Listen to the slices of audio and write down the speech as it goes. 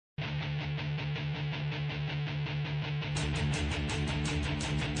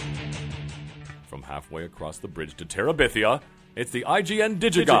From halfway across the bridge to Terabithia, it's the IGN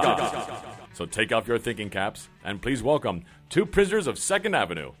Digigods. So take off your thinking caps, and please welcome two prisoners of 2nd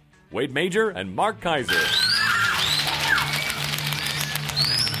Avenue, Wade Major and Mark Kaiser.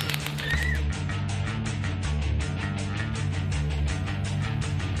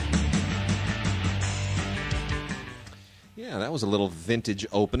 Yeah, that was a little vintage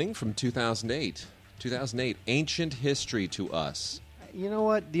opening from 2008. 2008, ancient history to us. You know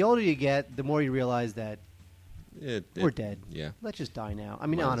what? The older you get, the more you realize that we're dead. Yeah. Let's just die now. I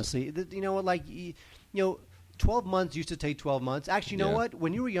mean, honestly, you know what? Like, 12 months used to take 12 months. Actually, you know what?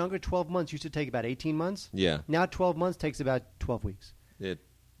 When you were younger, 12 months used to take about 18 months. Yeah. Now 12 months takes about 12 weeks. It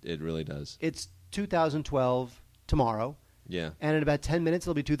really does. It's 2012 tomorrow. Yeah. And in about 10 minutes,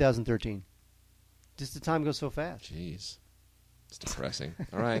 it'll be 2013. Just the time goes so fast. Jeez. It's depressing.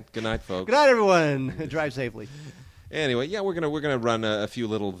 All right. Good night, folks. Good night, everyone. Drive safely. Anyway, yeah, we're gonna run a few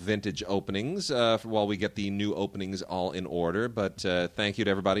little vintage openings while we get the new openings all in order. But thank you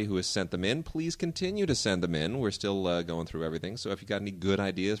to everybody who has sent them in. Please continue to send them in. We're still going through everything. So if you got any good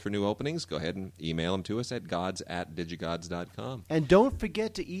ideas for new openings, go ahead and email them to us at gods@digigods.com. And don't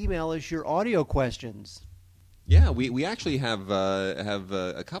forget to email us your audio questions. Yeah, we actually have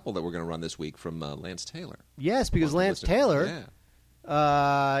a couple that we're going to run this week from Lance Taylor. Yes, because Lance Taylor,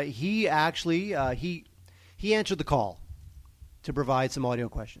 he actually he answered the call to provide some audio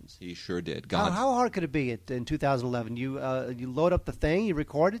questions. He sure did. How hard could it be in 2011? You load up the thing, you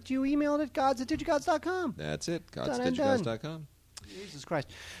record it, you email it at gods@digigods.com. That's it, gods@digigods.com. Jesus Christ.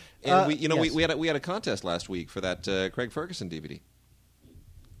 And yes. we had a contest last week for that Craig Ferguson DVD.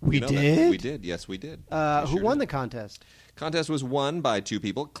 We did? We did. Yes, we did. Who won the contest? Contest was won by two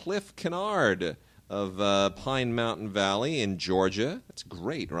people. Cliff Kennard of Pine Mountain Valley in Georgia. That's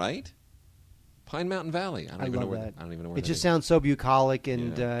great, right? Pine Mountain Valley. I don't even know where that It just sounds so bucolic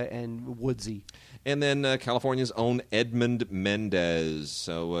and woodsy. And then California's own Edmund Mendez.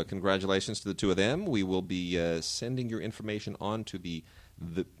 So congratulations to the two of them. We will be sending your information on to the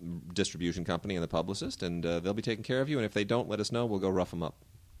distribution company and the publicist, and they'll be taking care of you. And if they don't, let us know. We'll go rough them up.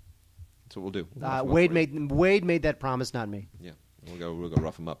 That's what we'll do. Wade made that promise, not me. Yeah, we'll go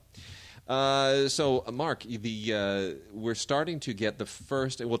rough them up. So, Mark, we're starting to get the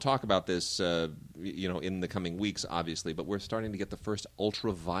first. And we'll talk about this, in the coming weeks, obviously. But we're starting to get the first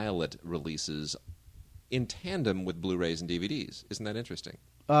ultraviolet releases in tandem with Blu-rays and DVDs. Isn't that interesting?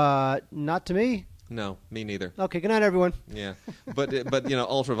 Not to me. No, me neither. Okay, good night, everyone. Yeah, but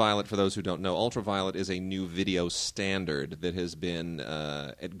ultraviolet, for those who don't know, ultraviolet is a new video standard that has been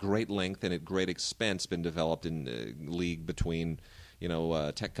at great length and at great expense been developed in league between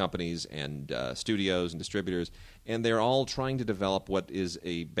tech companies and studios and distributors, and they're all trying to develop what is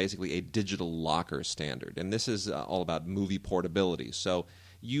basically a digital locker standard, and this is all about movie portability. So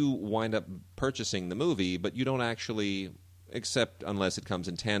you wind up purchasing the movie, but you don't actually, except unless it comes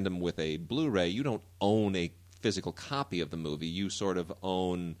in tandem with a Blu-ray, you don't own a physical copy of the movie. You sort of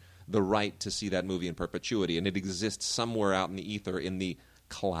own the right to see that movie in perpetuity, and it exists somewhere out in the ether, in the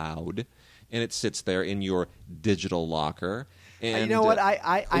cloud, and it sits there in your digital locker. And you know what?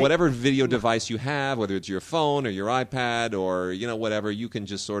 Whatever video device you have, whether it's your phone or your iPad or whatever, you can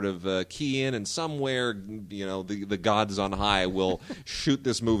just sort of key in, and somewhere the gods on high will shoot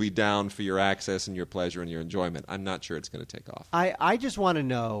this movie down for your access and your pleasure and your enjoyment. I'm not sure it's going to take off. I just want to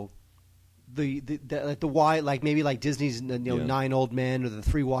know the why, like maybe like Disney's 9 Old Men or the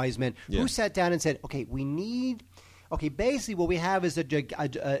 3 Wise Men, who sat down and said, okay, basically what we have is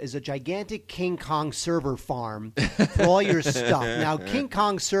a gigantic King Kong server farm for all your stuff. Now, King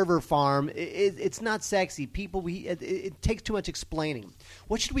Kong server farm, it's not sexy. It takes too much explaining.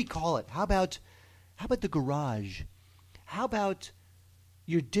 What should we call it? How about the garage? How about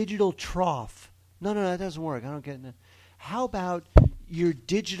your digital trough? No, that doesn't work. I don't get it. How about your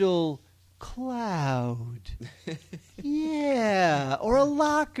digital cloud? Yeah, or a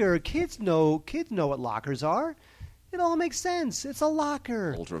locker. Kids know what lockers are. It all makes sense. It's a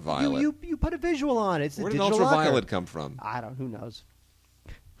locker. Ultraviolet. You put a visual on it. It's Where the did digital ultraviolet locker. come from? I don't. Who knows?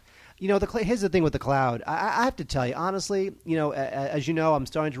 Here's the thing with the cloud. I have to tell you honestly. As you know, I'm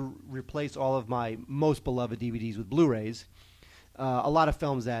starting to replace all of my most beloved DVDs with Blu-rays. A lot of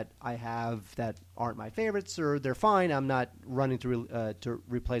films that I have that aren't my favorites, or they're fine, I'm not running to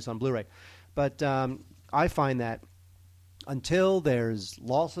replace on Blu-ray. But I find that until there's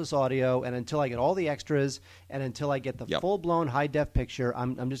lossless audio, and until I get all the extras, and until I get the full-blown high-def picture,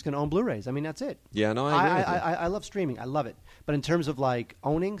 I'm just going to own Blu-rays. I mean, that's it. Yeah, no, I agree with you. I love streaming. I love it. But in terms of like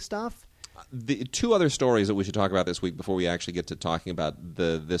owning stuff, The two other stories that we should talk about this week before we actually get to talking about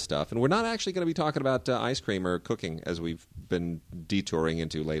this stuff, and we're not actually going to be talking about ice cream or cooking as we've been detouring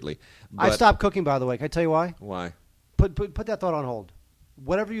into lately. I stopped cooking, by the way. Can I tell you why? Why? Put that thought on hold.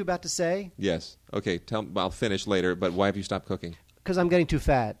 Whatever you're about to say. Yes. Okay. I'll finish later. But why have you stopped cooking? Because I'm getting too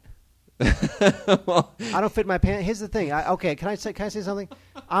fat. Well, I don't fit my pants. Here's the thing. Can I say something?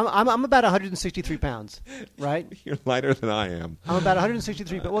 I'm about 163 pounds, right? You're lighter than I am. I'm about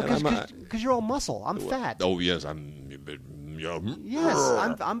 163 pounds. Well, because you're all muscle. I'm fat. Oh yes, I'm. Yes,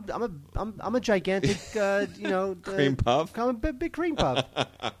 I'm a gigantic, cream puff. I'm a big cream puff.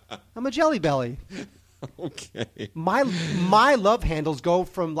 I'm a jelly belly. Okay. My love handles go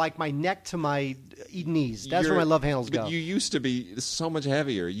from like my neck to my knees. That's where my love handles go. You used to be so much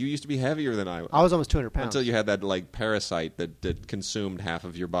heavier. You used to be heavier than I was. I was almost 200 pounds. Until you had that like parasite that consumed half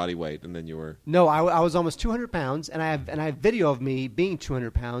of your body weight, and then you were. No, I was almost 200 pounds, and I have video of me being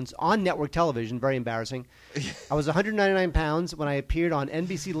 200 pounds on network television. Very embarrassing. I was 199 pounds when I appeared on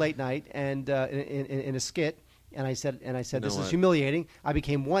NBC Late Night and in a skit. And I said, this is humiliating. I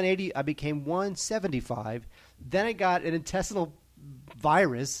became 180. I became 175. Then I got an intestinal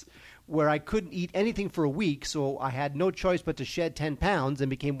virus where I couldn't eat anything for a week, so I had no choice but to shed 10 pounds and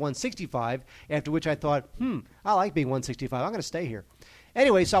became 165, after which I thought, I like being 165. I'm going to stay here.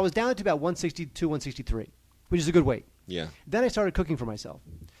 Anyway, so I was down to about 162, 163, which is a good weight. Yeah. Then I started cooking for myself.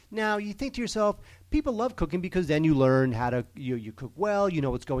 Now, you think to yourself, people love cooking because then you learn how to, you cook well, you know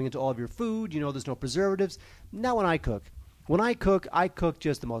what's going into all of your food, you know there's no preservatives. Not when I cook. When I cook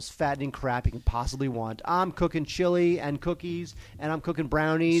just the most fattening crap you can possibly want. I'm cooking chili and cookies, and I'm cooking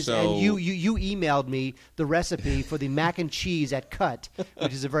brownies, and you emailed me the recipe for the mac and cheese at Cut,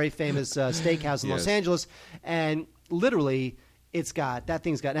 which is a very famous steakhouse in Los Angeles, and literally... that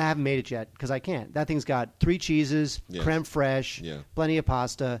thing's got, and I haven't made it yet because I can't. That thing's got 3 cheeses, creme fraiche, plenty of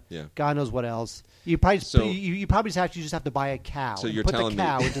pasta, God knows what else. You probably you probably just have to buy a cow and put the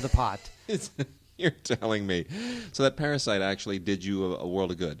cow into the pot. You're telling me. So that parasite actually did you a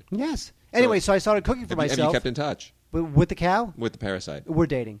world of good. Yes. Anyway, so I started cooking for myself. Have you kept in touch? With the cow? With the parasite. We're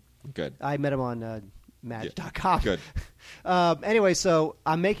dating. Good. I met him on Match.com. Good. Anyway, so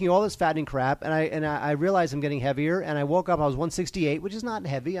I'm making all this fattening crap, and I realize I'm getting heavier, and I woke up, I was 168, which is not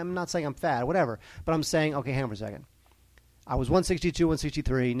heavy. I'm not saying I'm fat, whatever. But I'm saying, okay, hang on for a second. I was 162,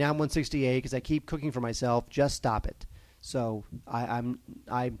 163. Now I'm 168 because I keep cooking for myself. Just stop it. So I'm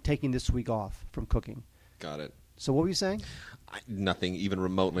taking this week off from cooking. Got it. So what were you saying? Nothing even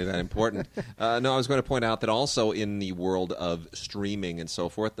remotely that important. No, I was going to point out that also in the world of streaming and so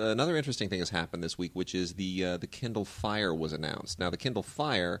forth, another interesting thing has happened this week, which is the Kindle Fire was announced. Now, the Kindle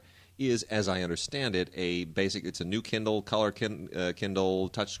Fire is, as I understand it, it's a new Kindle, color Kindle,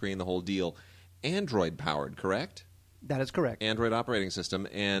 touchscreen, the whole deal, Android-powered, correct? That is correct. Android operating system,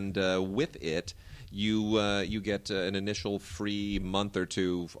 and with it, you get an initial free month or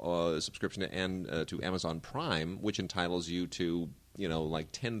two subscription to Amazon Prime, which entitles you to like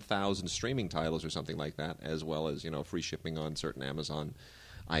 10,000 streaming titles or something like that, as well as free shipping on certain Amazon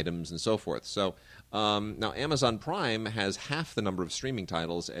items and so forth. So now Amazon Prime has half the number of streaming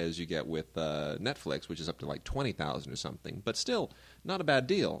titles as you get with Netflix, which is up to like 20,000 or something, but still not a bad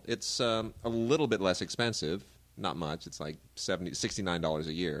deal. It's a little bit less expensive, not much. It's like $69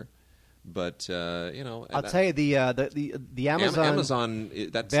 a year. But I'll tell you the Amazon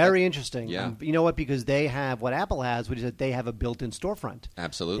that's very interesting. Yeah. You know what? Because they have what Apple has, which is that they have a built-in storefront.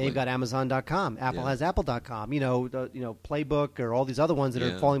 Absolutely. They've got Amazon.com. Apple has Apple.com. Playbook or all these other ones that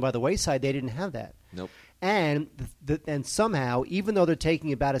are falling by the wayside. They didn't have that. Nope. And and somehow, even though they're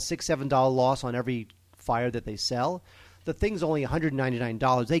taking about a $6-7 loss on every Fire that they sell, the thing's only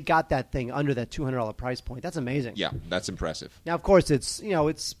 $199. They got that thing under that $200 price point. That's amazing. Yeah, that's impressive. Now, of course, it's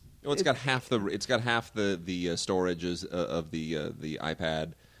got half the storages of the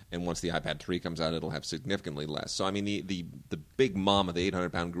iPad, and once the iPad 3 comes out, it'll have significantly less. So I mean, the big mama, the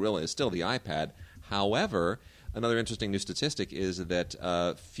 800-pound gorilla, is still the iPad. However, another interesting new statistic is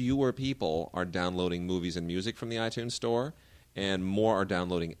that fewer people are downloading movies and music from the iTunes Store, and more are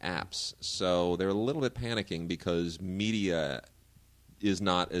downloading apps. So they're a little bit panicking because media is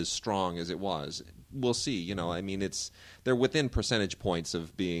not as strong as it was. We'll see. I mean, they're within percentage points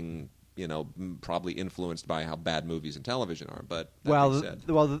of being, probably influenced by how bad movies and television are. But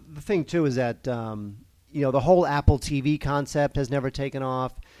the thing too is that the whole Apple TV concept has never taken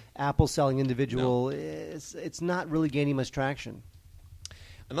off. Apple selling individual, it's not really gaining much traction.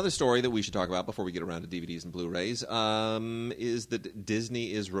 Another story that we should talk about before we get around to DVDs and Blu-rays is that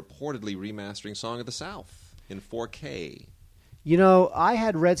Disney is reportedly remastering Song of the South in 4K. You know, I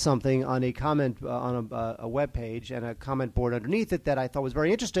had read something on a comment on a web page and a comment board underneath it that I thought was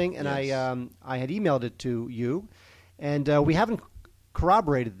very interesting, and Yes. I had emailed it to you, and we haven't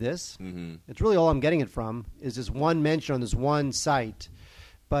corroborated this. Mm-hmm. It's really all I'm getting it from is this one mention on this one site.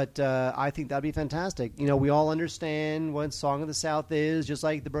 But I think that'd be fantastic. You know, we all understand what Song of the South is, just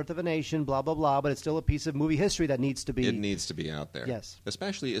like The Birth of a Nation, blah, blah, blah, but it's still a piece of movie history that needs to be... It needs to be out there. Yes.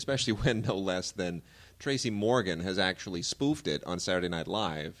 Especially when no less than Tracy Morgan has actually spoofed it on Saturday Night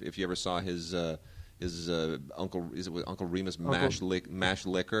Live. If you ever saw his Uncle Remus Mash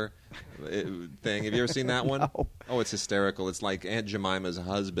Liquor thing. Have you ever seen that one? No. Oh, it's hysterical. It's like Aunt Jemima's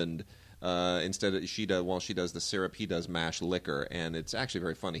husband. Instead of she does the syrup, he does mash liquor, and it's actually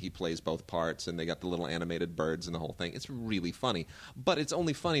very funny. He plays both parts, and they got the little animated birds and the whole thing. It's really funny, but it's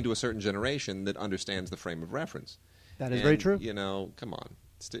only funny to a certain generation that understands the frame of reference. That is very true. You know, come on,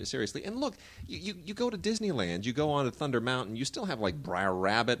 seriously. And look, you go to Disneyland, you go on to Thunder Mountain, you still have like Brer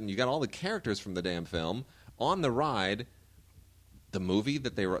Rabbit, and you got all the characters from the damn film on the ride. The movie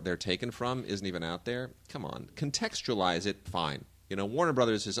that they're taken from isn't even out there. Come on, contextualize it. Fine. You know, Warner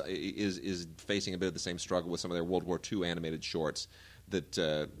Brothers is facing a bit of the same struggle with some of their World War II animated shorts that,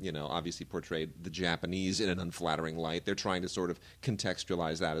 obviously portrayed the Japanese in an unflattering light. They're trying to sort of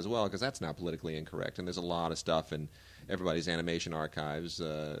contextualize that as well, because that's now politically incorrect. And there's a lot of stuff in everybody's animation archives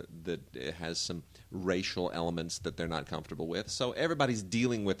that has some racial elements that they're not comfortable with. So everybody's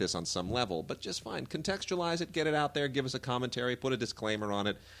dealing with this on some level, but just fine. Contextualize it, get it out there, give us a commentary, put a disclaimer on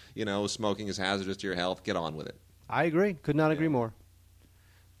it. You know, smoking is hazardous to your health. Get on with it. I agree. Could not agree more.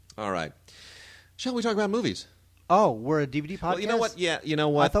 All right. Shall we talk about movies? Oh, we're a DVD podcast? Well, you know what? Yeah, you know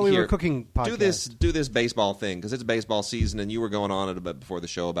what? I thought we were a cooking podcast. Do this baseball thing, because it's baseball season, and you were going on a bit before the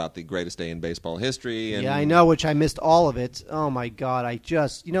show about the greatest day in baseball history. And yeah, I know, which I missed all of it. Oh, my God.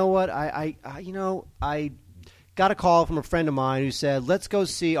 You know what? I got a call from a friend of mine who said, let's go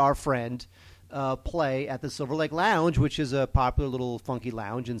see our friend play at the Silver Lake Lounge, which is a popular little funky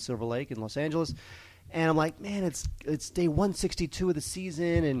lounge in Silver Lake in Los Angeles. And I'm like, man, it's day 162 of the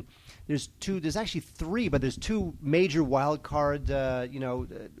season, and there's actually three, but there's two major wild card,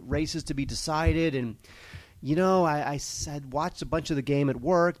 races to be decided. And, you know, I watched a bunch of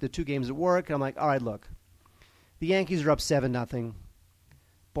the two games at work, and I'm like, all right, look, the Yankees are up 7-0.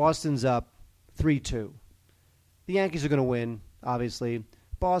 Boston's up 3-2. The Yankees are going to win, obviously.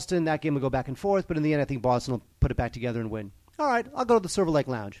 Boston, that game will go back and forth, but in the end, I think Boston will put it back together and win. All right, I'll go to the Silver Lake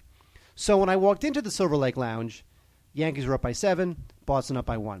Lounge. So when I walked into the Silver Lake Lounge, Yankees were up by 7, Boston up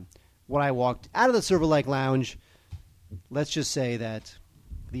by 1. When I walked out of the Silver Lake Lounge, let's just say that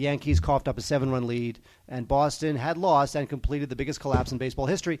the Yankees coughed up a 7-run lead, and Boston had lost and completed the biggest collapse in baseball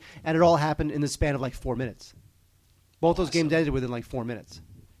history, and it all happened in the span of like 4 minutes. Both those games ended within like 4 minutes.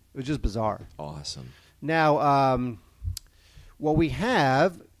 It was just bizarre. Awesome. Now, what we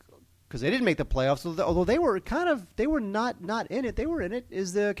have, because they didn't make the playoffs, although they were not in it. They were in it.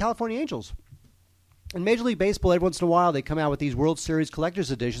 Is the California Angels. In Major League Baseball, every once in a while they come out with these World Series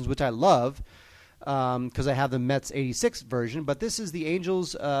collector's editions, which I love because I have the Mets '86 version. But this is the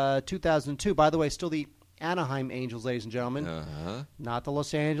Angels 2002. By the way, still the Anaheim Angels, ladies and gentlemen, not the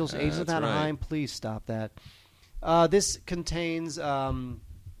Los Angeles Angels of Anaheim. Right. Please stop that. This contains,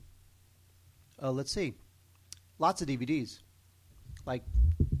 let's see, lots of DVDs, like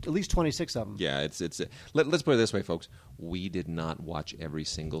at least 26 of them. Yeah, let's put it this way, folks. We did not watch every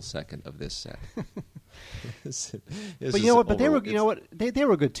single second of this set. But you know what? But they were, you know what? They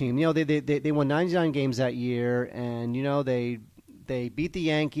were a good team. You know, they won 99 games that year, and you know they beat the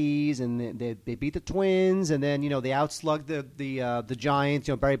Yankees and they beat the Twins, and then you know they outslugged the Giants.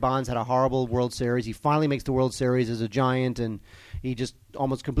 You know, Barry Bonds had a horrible World Series. He finally makes the World Series as a Giant, and he just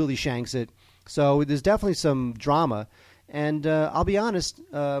almost completely shanks it. So there's definitely some drama. And I'll be honest,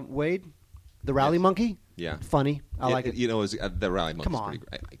 Wade, the Rally Monkey, funny. I like it. You know, the Rally Monkey's pretty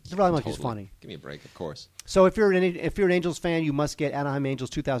great. The Rally Monkey's funny. Give me a break, of course. So if you're an Angels fan, you must get Anaheim Angels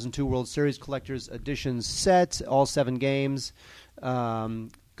 2002 World Series Collector's Edition set, all 7 games.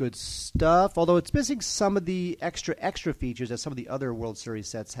 Good stuff. Although it's missing some of the extra features that some of the other World Series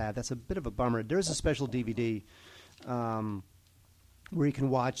sets have. That's a bit of a bummer. There's a special DVD where you can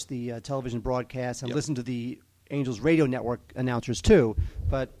watch the television broadcast and listen to the Angels radio network announcers too,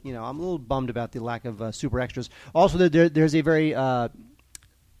 but you know I'm a little bummed about the lack of super extras. Also, there's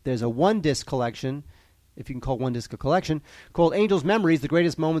a one disc collection, if you can call one disc a collection, called Angels Memories: The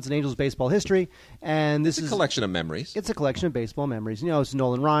Greatest Moments in Angels Baseball History, and this is a collection of memories. It's a collection of baseball memories. You know, it's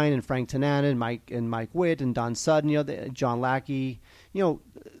Nolan Ryan and Frank Tanana and Mike Witt and Don Sutton. You know, John Lackey. You know,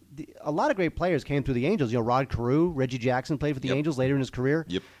 a lot of great players came through the Angels. Rod Carew, Reggie Jackson played for the Angels later in his career.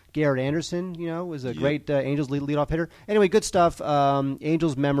 Yep. Garrett Anderson, was a great Angels leadoff hitter. Anyway, good stuff.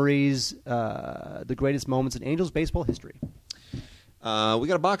 Angels memories, the greatest moments in Angels baseball history. We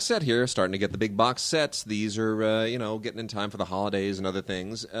got a box set here, starting to get the big box sets. These are, getting in time for the holidays and other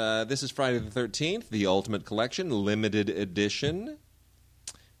things. This is Friday the 13th, the Ultimate Collection, limited edition.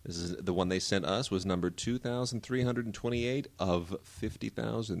 This is the one they sent us, was number 2,328 of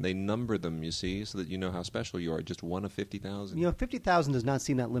 50,000. They number them, you see, so that you know how special you are. Just one of 50,000. 50,000 does not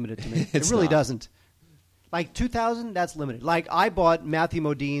seem that limited to me. It really doesn't. Like 2,000, that's limited. Like I bought Matthew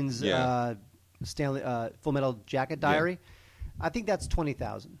Modine's Stanley Full Metal Jacket Diary. Yeah. I think that's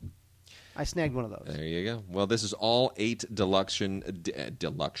 20,000. I snagged one of those. There you go. Well, this is all 8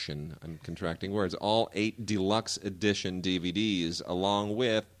 deluxion. I'm contracting words. All 8 deluxe edition DVDs, along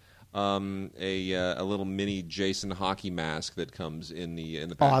with a little mini Jason hockey mask that comes in the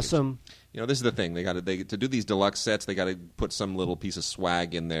package. Awesome. This is the thing. To do these deluxe sets, they got to put some little piece of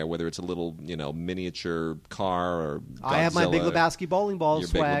swag in there, whether it's a little miniature car or Godzilla. I have my Big Lebowski bowling ball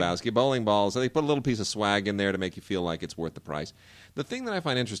swag. Big Lebowski bowling ball. So they put a little piece of swag in there to make you feel like it's worth the price. The thing that I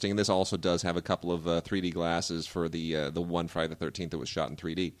find interesting, and this also does have a couple of 3D glasses for the one Friday the 13th that was shot in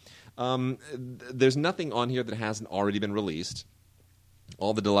 3D. There's nothing on here that hasn't already been released.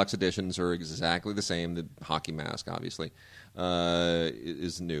 All the deluxe editions are exactly the same. The hockey mask, obviously,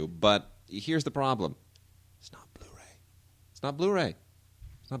 is new. But here's the problem. It's not Blu-ray. It's not Blu-ray.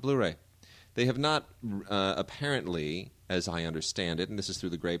 It's not Blu-ray. They have not, apparently, as I understand it, and this is through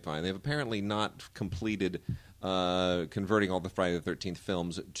the grapevine, they have apparently not completed converting all the Friday the 13th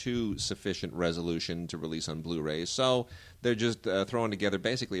films to sufficient resolution to release on Blu-ray. So they're just throwing together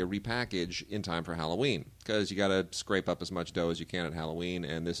basically a repackage in time for Halloween, because you got to scrape up as much dough as you can at Halloween,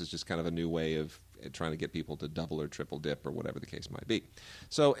 and this is just kind of a new way of trying to get people to double or triple dip or whatever the case might be.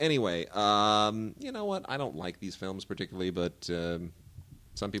 So anyway, you know what? I don't like these films particularly, but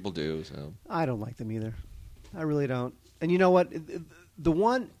some people do. So I don't like them either. I really don't. And you know what? The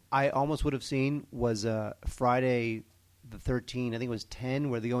one I almost would have seen was Friday the 13th. I think it was 10,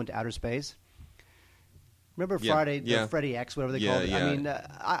 where they go into outer space. Remember Friday, the Freddy X, whatever they called it? Yeah. I mean,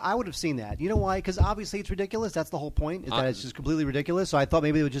 I would have seen that. You know why? Because obviously it's ridiculous. That's the whole point, is that it's just completely ridiculous. So I thought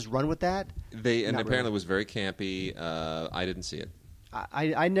maybe they would just run with that. Apparently it was very campy. I didn't see it.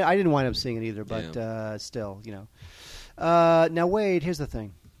 I didn't wind up seeing it either, but still, Now, Wade, here's the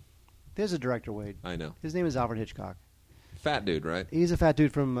thing. There's a director, Wade. I know. His name is Alfred Hitchcock. Fat dude, right? He's a fat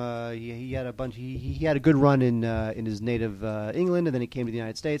dude from. He had a bunch. He had a good run in his native England, and then he came to the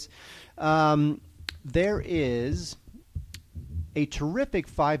United States. There is a terrific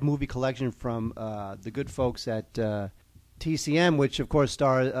 5-movie collection from the good folks at TCM, which of course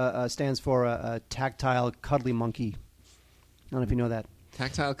stands for a Tactile Cuddly Monkey. I don't know if you know that.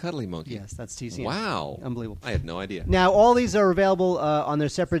 Tactile Cuddly Monkey. Yes, that's TCM. Wow. Unbelievable. I had no idea. Now, all these are available on their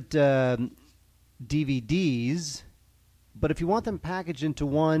separate DVDs, but if you want them packaged into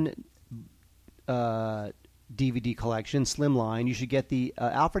one DVD collection, slimline, you should get the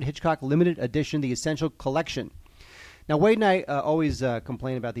Alfred Hitchcock Limited Edition, the Essential Collection. Now, Wade and I always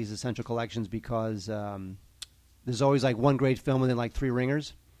complain about these Essential Collections because there's always like one great film and then like 3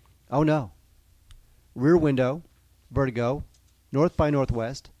 ringers. Oh, no. Rear Window, Vertigo, North by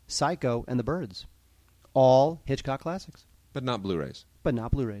Northwest, Psycho, and The Birds. All Hitchcock classics. But not Blu-rays. But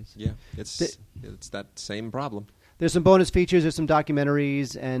not Blu-rays. Yeah, it's that same problem. There's some bonus features, there's some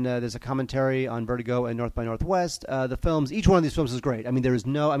documentaries, and there's a commentary on Vertigo and North by Northwest. The films, each one of these films is great. I mean, it's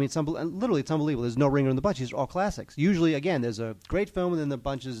literally, it's unbelievable. There's no ringer in the bunch. These are all classics. Usually, again, there's a great film and then the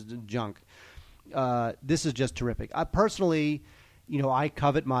bunch is junk. This is just terrific. I personally, I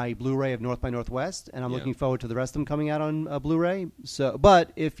covet my Blu-ray of North by Northwest, and I'm looking forward to the rest of them coming out on Blu-ray. So,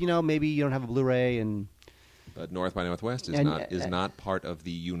 but if, maybe you don't have a Blu-ray But North by Northwest is not part of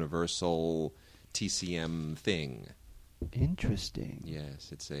the Universal TCM thing. Interesting.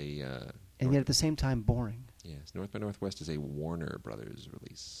 Yes, it's a... and yet at the same time, boring. Yes, North by Northwest is a Warner Brothers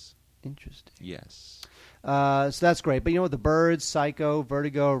release. Interesting. Yes. So that's great. But The Birds, Psycho,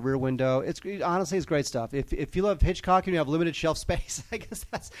 Vertigo, Rear Window, honestly, it's great stuff. If you love Hitchcock and you have limited shelf space, I guess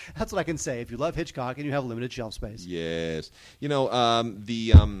that's what I can say. If you love Hitchcock and you have limited shelf space. Yes.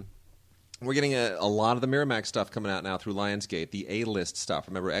 We're getting a lot of the Miramax stuff coming out now through Lionsgate, the A-list stuff.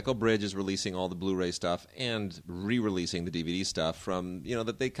 Remember, Echo Bridge is releasing all the Blu-ray stuff and re-releasing the DVD stuff from,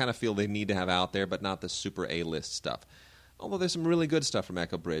 that they kind of feel they need to have out there, but not the super A-list stuff. Although there's some really good stuff from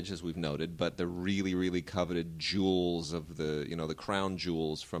Echo Bridge, as we've noted, but the really, really coveted jewels of the crown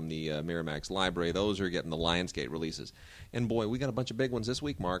jewels from the Miramax library, those are getting the Lionsgate releases. And boy, we got a bunch of big ones this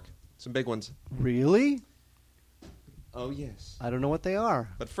week, Mark. Some big ones. Really? Oh, yes. I don't know what they are.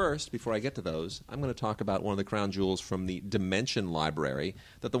 But first, before I get to those, I'm going to talk about one of the crown jewels from the Dimension library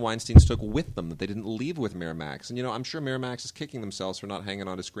that the Weinsteins took with them, that they didn't leave with Miramax. And, I'm sure Miramax is kicking themselves for not hanging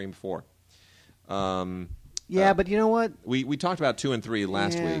on to Scream 4. But you know what? We talked about 2 and 3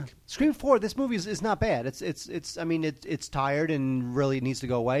 last week. Scream 4. This movie is not bad. It's tired and really needs to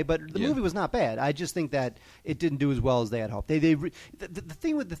go away. But the movie was not bad. I just think that it didn't do as well as they had hoped. The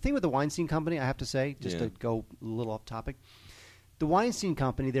thing with the Weinstein Company, I have to say, just to go a little off topic, the Weinstein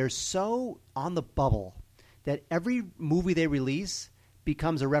Company, they're so on the bubble that every movie they release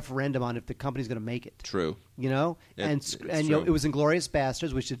becomes a referendum on if the company's going to make it. True. And true. it was Inglourious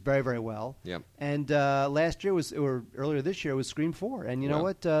Basterds, which did very, very well. Yep. And last year or earlier this year was Scream 4. And you know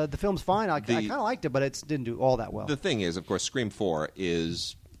what? The film's fine. I kind of liked it, but it didn't do all that well. The thing is, of course, Scream 4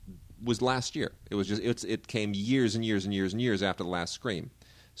 was last year. It was it came years and years and years and years after the last Scream.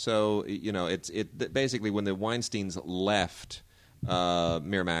 So it's basically when the Weinsteins left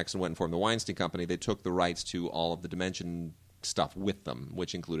Miramax and went and formed the Weinstein Company, they took the rights to all of the Dimension stuff with them,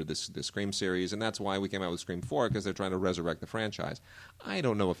 which included this Scream series, and that's why we came out with Scream 4, because they're trying to resurrect the franchise. I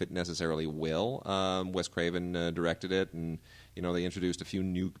don't know if it necessarily will. Wes Craven directed it, and they introduced a few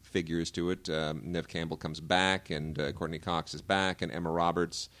new figures to it. Neve Campbell comes back, and Courtney Cox is back, and Emma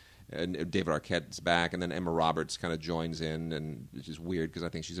Roberts, and David Arquette's back, and then Emma Roberts kind of joins in, and which is weird because I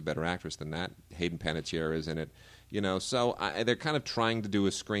think she's a better actress than that. Hayden Panettiere is in it. So they're kind of trying to do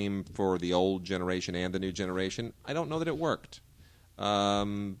a Scream for the old generation and the new generation. I don't know that it worked.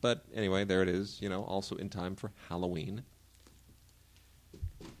 But anyway, there it is, also in time for Halloween.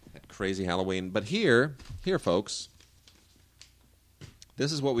 That crazy Halloween. But here, folks,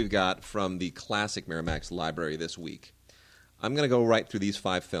 this is what we've got from the classic Miramax library this week. I'm going to go right through these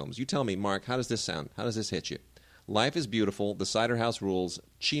 5 films. You tell me, Mark, how does this sound? How does this hit you? Life is Beautiful, The Cider House Rules,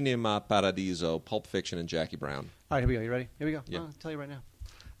 Cinema Paradiso, Pulp Fiction, and Jackie Brown. All right, here we go. You ready? Here we go. Yeah. I'll tell you right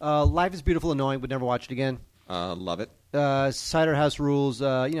now. Life is Beautiful, annoying, would never watch it again. Love it. Cider House Rules,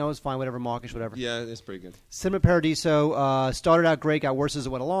 it's fine, whatever, mawkish, whatever. Yeah, it's pretty good. Cinema Paradiso, started out great, got worse as it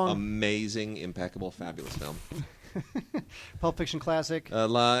went along. Amazing, impeccable, fabulous film. Pulp Fiction classic.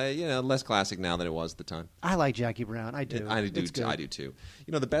 Less classic now than it was at the time. I like Jackie Brown. I do. I do too.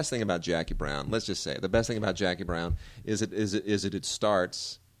 The best thing about Jackie Brown, let's just say, the best thing about Jackie Brown is it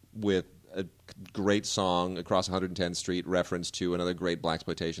starts with a great song across 110th Street, reference to another great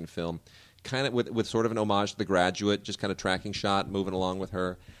blaxploitation film, kind of with sort of an homage to The Graduate, just kind of tracking shot, moving along with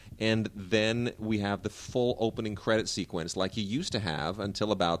her. And then we have the full opening credit sequence like you used to have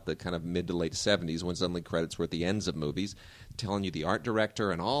until about the kind of mid to late 70s when suddenly credits were at the ends of movies, telling you the art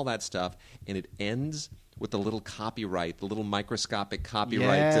director and all that stuff. And it ends with the little copyright, the little microscopic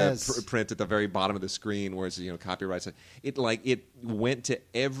copyright print at the very bottom of the screen where it's, copyright. It went to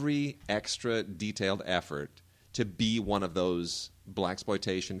every extra detailed effort to be one of those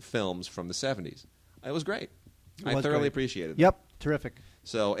blaxploitation films from the 70s. It was great. I thoroughly appreciated it. Yep, terrific.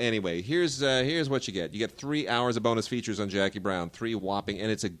 So anyway, here's what you get. You get 3 hours of bonus features on Jackie Brown, 3 whopping,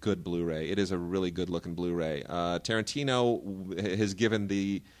 and it's a good Blu-ray. It is a really good-looking Blu-ray. Tarantino has given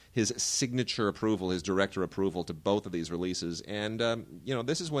his signature approval, his director approval to both of these releases, and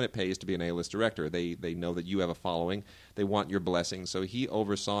this is when it pays to be an A-list director. They know that you have a following. They want your blessing, so he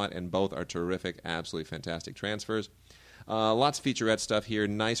oversaw it, and both are terrific, absolutely fantastic transfers. Lots of featurette stuff here.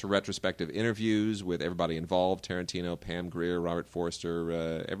 Nice retrospective interviews with everybody involved. Tarantino, Pam Grier, Robert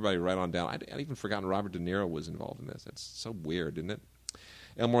Forster, everybody right on down. I'd even forgotten Robert De Niro was involved in this. That's so weird, isn't it?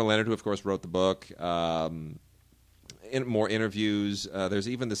 Elmore Leonard, who, of course, wrote the book. More interviews. There's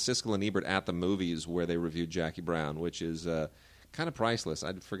even the Siskel and Ebert at the movies where they reviewed Jackie Brown, which is kind of priceless.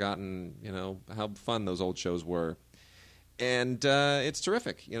 I'd forgotten, how fun those old shows were. And it's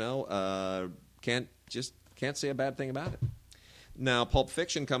terrific, Can't say a bad thing about it. Now, Pulp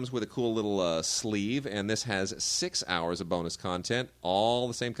Fiction comes with a cool little sleeve, and this has 6 hours of bonus content, all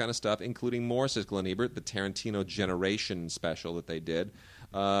the same kind of stuff, including more Siskel and Ebert, the Tarantino Generation special that they did,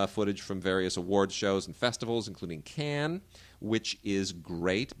 footage from various award shows and festivals, including Cannes, which is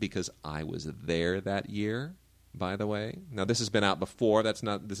great because I was there that year, by the way. Now, this has been out before. This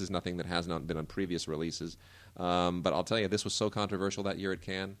is nothing that has not been on previous releases. But I'll tell you, this was so controversial that year at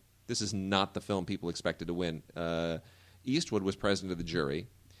Cannes. This is not the film people expected to win. Eastwood was president of the jury,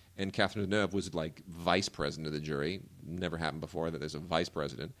 and Catherine Deneuve was like vice president of the jury. Never happened before that there's a vice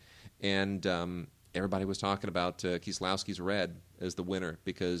president. And everybody was talking about Kieslowski's Red as the winner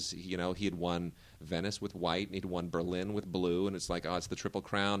because he had won Venice with white and he'd won Berlin with blue, and it's like, oh, it's the Triple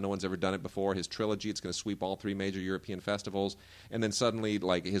Crown. No one's ever done it before. His trilogy, it's going to sweep all 3 major European festivals, and then suddenly,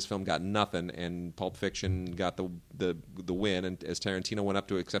 like, his film got nothing, and Pulp Fiction got the win. And as Tarantino went up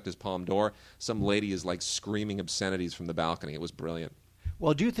to accept his Palme d'Or, some lady is like screaming obscenities from the balcony. It was brilliant.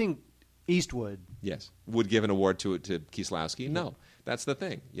 Well, do you think Eastwood would give an award to Kieslowski? No. That's the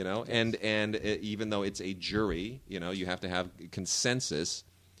thing, and even though it's a jury, you have to have consensus.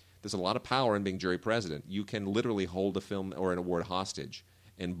 There's a lot of power in being jury president. You can literally hold a film or an award hostage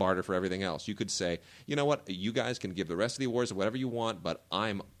and barter for everything else. You could say, you know what, you guys can give the rest of the awards whatever you want, but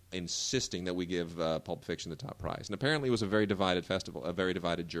I'm insisting that we give Pulp Fiction the top prize. And apparently it was a very divided festival, a very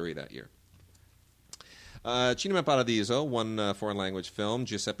divided jury that year. Cinema Paradiso, one foreign language film,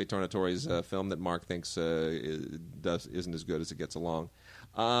 Giuseppe Tornatore's film that Mark thinks isn't as good as it gets along.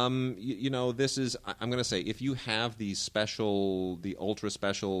 This is, I'm going to say, if you have the ultra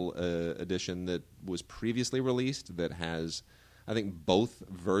special edition that was previously released that has, I think, both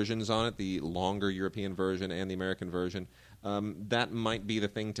versions on it, the longer European version and the American version, that might be the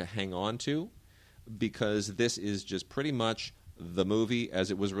thing to hang on to, because this is just pretty much the movie as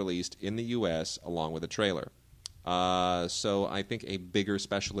it was released in the U.S. along with a trailer. So I think a bigger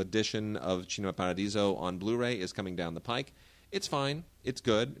special edition of Cinema Paradiso on Blu-ray is coming down the pike. It's fine. It's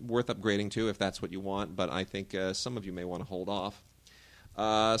good. Worth upgrading to if that's what you want, but I think some of you may want to hold off.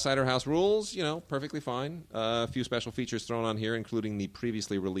 Cider House Rules, perfectly fine. A few special features thrown on here, including the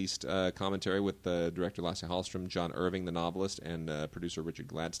previously released commentary with director Lasse Hallström, John Irving, the novelist, and producer Richard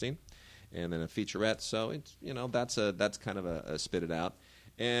Gladstein. And then a featurette, so it's that's kind of a spit it out.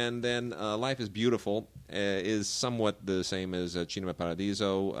 And then Life is Beautiful is somewhat the same as Cinema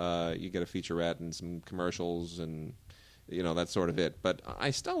Paradiso. You get a featurette and some commercials, and that's sort of it. But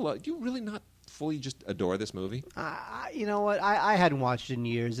I still do you really not fully just adore this movie? You know what? I hadn't watched it in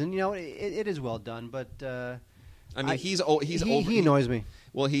years, and it is well done, but I mean, he annoys me.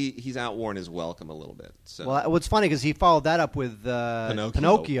 Well, he's outworn his welcome a little bit. So. Well, what's funny because he followed that up with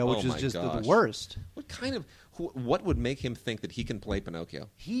Pinocchio, which is just the worst. What would make him think that he can play Pinocchio?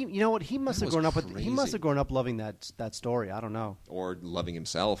 He must have grown up with. He must have grown up loving that story. I don't know, or loving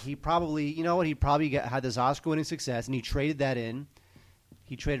himself. He probably, he probably had this Oscar-winning success, and he traded that in.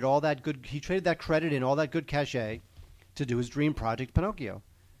 He traded all that good. He traded that credit in, all that good cachet, to do his dream project, Pinocchio.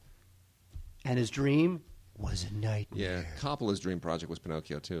 And his dream was a nightmare. Yeah, Coppola's dream project was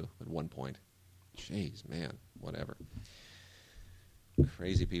Pinocchio too. At one point, jeez, man, whatever.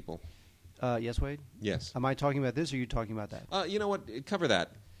 Crazy people. Yes, Wade? Yes. Am I talking about this, or are you talking about that? You know what? Cover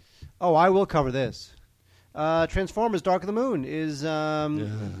that. Oh, I will cover this. Transformers: Dark of the Moon is,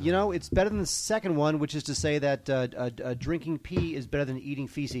 it's better than the second one, which is to say that drinking pee is better than eating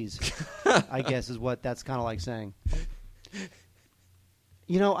feces, I guess is what that's kind of like saying.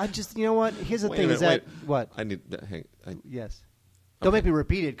 What? Here's the thing: is that what? I need. Yes. Don't make me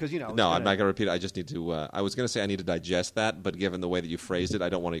repeat it because No, I'm not going to repeat it. I just need to. I was going to say I need to digest that, but given the way that you phrased it, I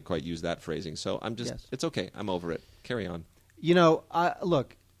don't want to quite use that phrasing. So I'm just. Yes. It's okay. I'm over it. Carry on.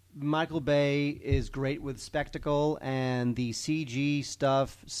 Look, Michael Bay is great with spectacle, and the CG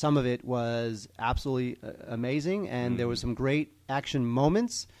stuff. Some of it was absolutely amazing, and there were some great action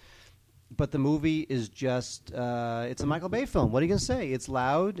moments. But the movie is just, it's a Michael Bay film. What are you going to say? It's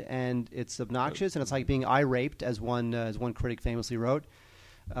loud and it's obnoxious, and it's like being eye-raped, as one critic famously wrote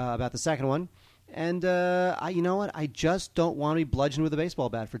about the second one. And you know what? I just don't want to be bludgeoned with a baseball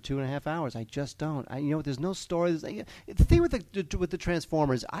bat for 2.5 hours. I just don't. There's no story. The thing with the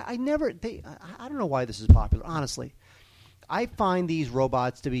Transformers, I don't know why this is popular, honestly. I find these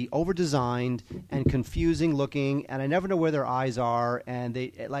robots to be over-designed and confusing looking, and I never know where their eyes are. And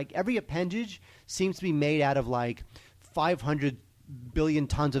they every appendage seems to be made out of 500 billion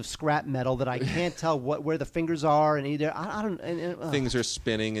tons of scrap metal that I can't tell where the fingers are, and either I don't. Things are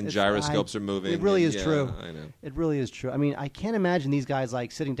spinning and gyroscopes are moving. It really is true. I know. It really is true. I mean, I can't imagine these guys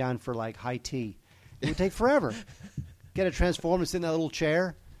sitting down for high tea. It would take forever. Get a Transformer, sit in that little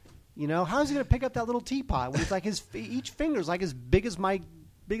chair. How is he going to pick up that little teapot when it's each finger's as big as my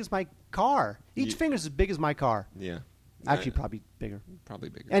car? Each finger's as big as my car. Yeah. Actually, probably bigger. Probably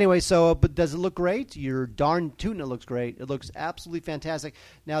bigger. Anyway, but does it look great? You're darn tootin' it looks great. It looks absolutely fantastic.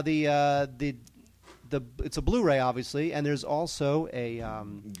 Now it's a Blu-ray, obviously, and there's also a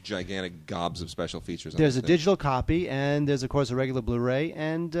gigantic gobs of special features. There's a digital copy, and there's of course a regular Blu-ray,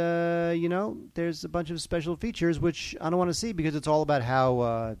 and there's a bunch of special features which I don't want to see because it's all about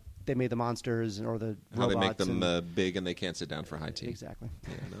how they made the monsters or the how robots. They make them big and they can't sit down for high tea. Exactly.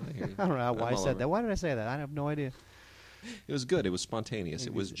 Yeah, no, I hear you. I don't know why I said that. Why did I say that? I have no idea. It was good. It was spontaneous.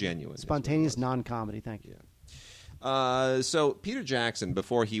 It was genuine. Spontaneous non-comedy. Thank you. Yeah. So Peter Jackson,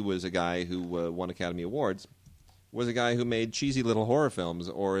 before he was a guy who won Academy Awards, was a guy who made cheesy little horror films,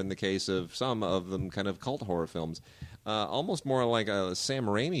 or in the case of some of them, kind of cult horror films. Almost more like a Sam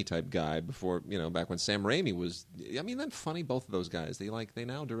Raimi type guy before, back when Sam Raimi was. I mean, that's funny. Both of those guys, they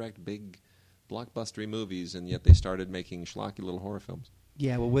now direct big, blockbustery movies, and yet they started making schlocky little horror films.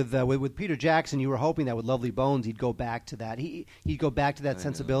 Yeah, well, with Peter Jackson, you were hoping that with Lovely Bones he'd go back to that. He'd go back to that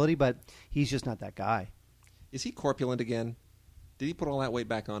sensibility, but he's just not that guy. Is he corpulent again? Did he put all that weight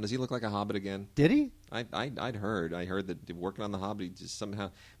back on? Does he look like a Hobbit again? Did he? I'd heard. I heard that working on the Hobbit, he just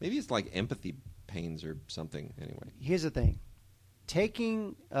somehow maybe it's like empathy pains or something. Anyway, here's the thing: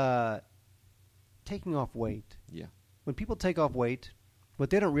 taking off weight. Yeah. When people take off weight, what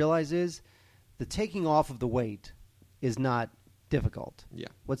they don't realize is the taking off of the weight is not difficult. Yeah.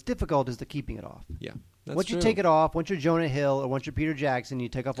 What's difficult is the keeping it off. Yeah. Once you take it off, once you're Jonah Hill or once you're Peter Jackson, you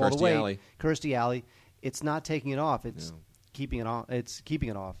take off all the weight. Kirstie Alley. It's not taking it off. It's keeping it on. It's keeping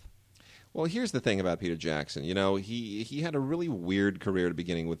it off. Well, here's the thing about Peter Jackson. He had a really weird career at the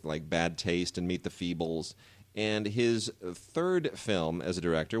beginning with like Bad Taste and Meet the Feebles, and his third film as a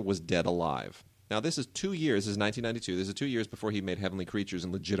director was Dead Alive. Now, this is 2 years. This is 1992. This is 2 years before he made Heavenly Creatures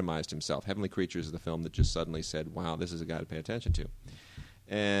and legitimized himself. Heavenly Creatures is the film that just suddenly said, "Wow, this is a guy to pay attention to."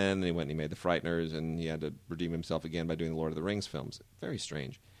 And then he went and he made The Frighteners, and he had to redeem himself again by doing the Lord of the Rings films. Very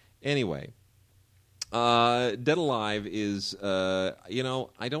strange. Anyway, Dead Alive is, I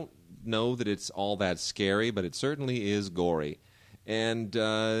don't know that it's all that scary, but it certainly is gory. And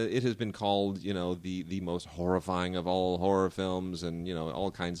it has been called, the most horrifying of all horror films, and,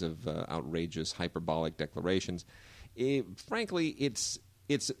 all kinds of outrageous, hyperbolic declarations. Frankly, it's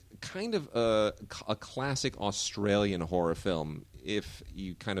kind of a classic Australian horror film, if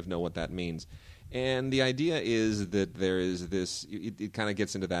you kind of know what that means. And the idea is that there is this. It kind of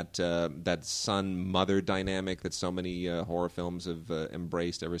gets into that son-mother dynamic that so many horror films have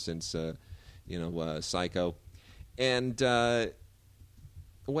embraced ever since, Psycho. And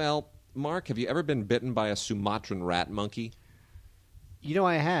well, Mark, have you ever been bitten by a Sumatran rat monkey?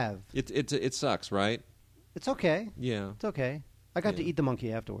 I have. It sucks, right? It's okay. Yeah, it's okay. I got to eat the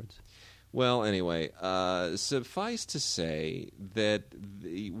monkey afterwards. Well, anyway, suffice to say that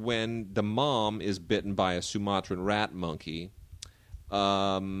when the mom is bitten by a Sumatran rat monkey,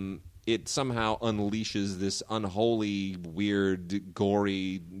 it somehow unleashes this unholy, weird,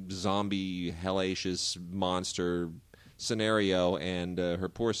 gory, zombie, hellacious monster scenario, and her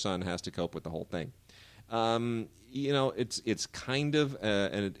poor son has to cope with the whole thing. It's kind of,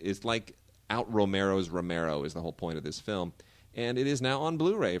 and it's like out Romero's Romero is the whole point of this film. And it is now on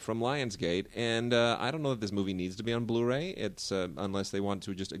Blu-ray from Lionsgate, and I don't know if this movie needs to be on Blu-ray. It's unless they want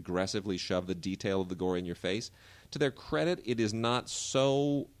to just aggressively shove the detail of the gore in your face. To their credit, it is not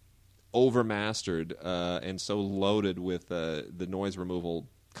so overmastered and so loaded with the noise removal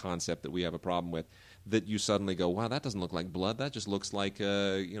concept that we have a problem with that you suddenly go, wow, that doesn't look like blood. That just looks like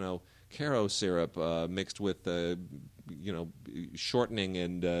Caro syrup mixed with shortening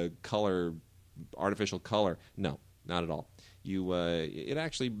and artificial color. No, not at all. It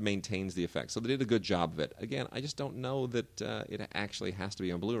actually maintains the effect. So they did a good job of it. Again, I just don't know that it actually has to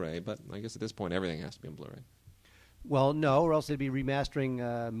be on Blu-ray, but I guess at this point everything has to be on Blu-ray. Well, no, or else they'd be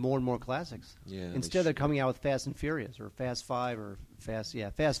remastering more and more classics. Yeah, instead they're coming out with Fast and Furious or Fast 5 or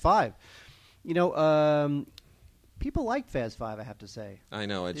Fast 5. People liked Fast 5, I have to say. I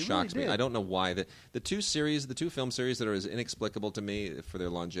know, it shocks me. I don't know why. The two film series that are as inexplicable to me for their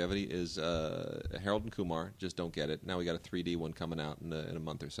longevity is Harold and Kumar. Just don't get it. Now we got a 3D one coming out in a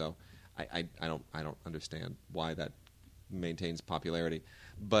month or so. I don't understand why that maintains popularity.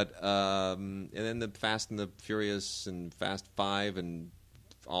 But and then the Fast and the Furious and Fast 5 and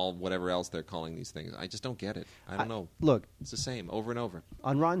all whatever else they're calling these things. I just don't get it. I don't know. Look, it's the same over and over.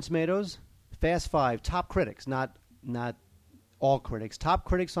 On Rotten Tomatoes, Fast 5, top critics, not all critics. Top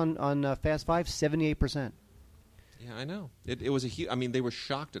critics on Fast 5, 78%. Yeah, I know. It was a huge. I mean, they were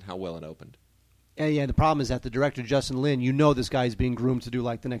shocked at how well it opened. Yeah, the problem is that the director, Justin Lin, this guy's being groomed to do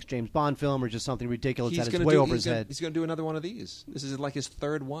like the next James Bond film or just something ridiculous that is way over his head. He's going to do another one of these. This is like his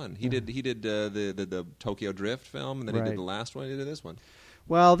third one. He did the Tokyo Drift film, and then he did the last one. He did this one.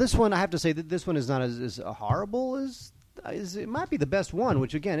 Well, this one, I have to say that this one is not as horrible as it might be the best one,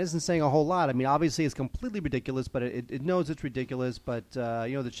 which again isn't saying a whole lot. I mean, obviously it's completely ridiculous, but it knows it's ridiculous. But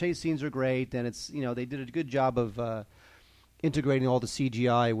the chase scenes are great, and it's they did a good job of integrating all the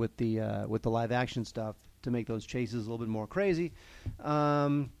CGI with the live action stuff to make those chases a little bit more crazy.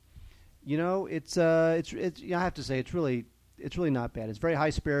 I have to say it's It's really not bad. It's very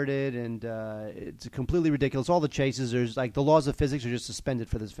high-spirited, and it's completely ridiculous. All the chases, there's like the laws of physics are just suspended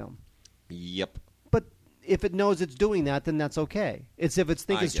for this film. Yep. But if it knows it's doing that, then that's okay. It's if it's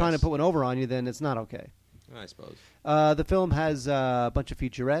thinking it's trying to put one over on you, then it's not okay. I suppose. The film has a bunch of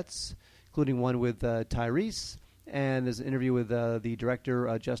featurettes, including one with Tyrese, and there's an interview with the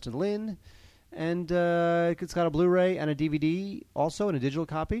director, Justin Lin. And it's got a Blu-ray and a DVD also, and a digital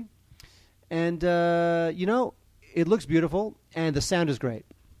copy. And, it looks beautiful, and the sound is great.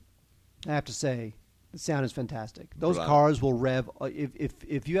 I have to say, the sound is fantastic. Those cars will rev.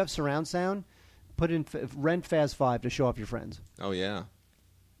 If you have surround sound, rent Fast 5 to show off your friends. Oh, yeah.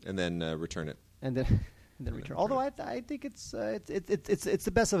 And then return it. And then return. Although I think it's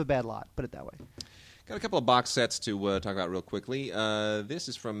the best of a bad lot, put it that way. Got a couple of box sets to talk about real quickly. This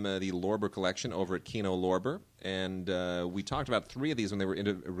is from the Lorber collection over at Kino Lorber, and we talked about 3 of these when they were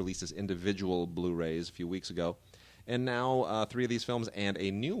released as individual Blu-rays a few weeks ago. And now 3 of these films and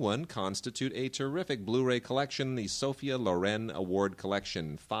a new one constitute a terrific Blu-ray collection, the Sophia Loren Award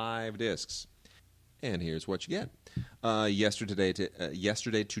Collection, 5 discs. And here's what you get. Yesterday,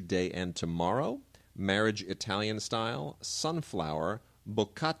 Today, and Tomorrow, Marriage Italian Style, Sunflower,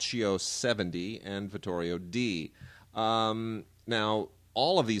 Boccaccio 70, and Vittorio D. Now,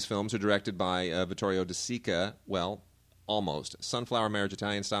 all of these films are directed by Vittorio De Sica. Well, almost. Sunflower, Marriage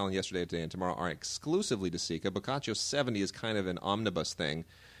Italian Style, and Yesterday, Today, and Tomorrow are exclusively De Sica. Boccaccio 70 is kind of an omnibus thing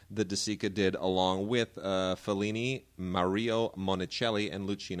that De Sica did along with Fellini, Mario Monicelli, and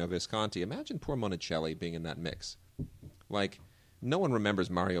Luchino Visconti. Imagine poor Monicelli being in that mix. Like, no one remembers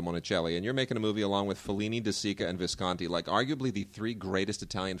Mario Monicelli, and you're making a movie along with Fellini, De Sica, and Visconti, like arguably the 3 greatest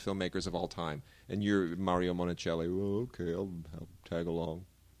Italian filmmakers of all time. And you're Mario Monicelli. Oh, okay, I'll tag along.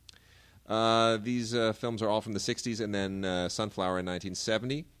 These films are all from the 60s, and then Sunflower in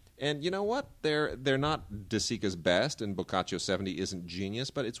 1970. And you know what? They're not De Sica's best, and Boccaccio 70 isn't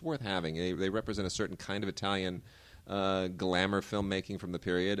genius, but it's worth having. They represent a certain kind of Italian glamour filmmaking from the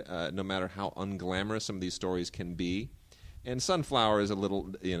period, no matter how unglamorous some of these stories can be. And Sunflower is a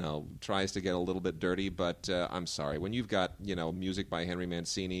little, tries to get a little bit dirty, but I'm sorry. When you've got, music by Henry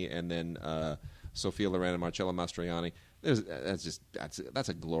Mancini and then Sophia Loren and Marcello Mastroianni, that's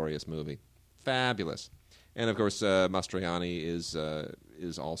a glorious movie. Fabulous. And, of course, Mastroianni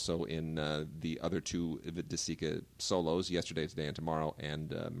is also in the other 2 De Sica solos, Yesterday, Today, and Tomorrow,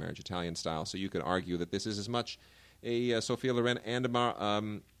 and Marriage Italian Style. So you could argue that this is as much a Sophia Loren and a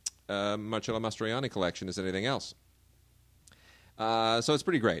Marcello Mastroianni collection as anything else. So it's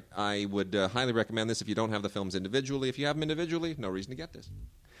pretty great. I would highly recommend this if you don't have the films individually. If you have them individually, no reason to get this.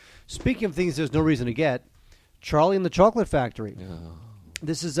 Speaking of things there's no reason to get, Charlie and the Chocolate Factory. Oh.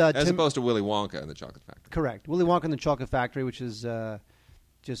 This is as opposed to Willy Wonka and the Chocolate Factory. Correct. Willy Wonka and the Chocolate Factory, which is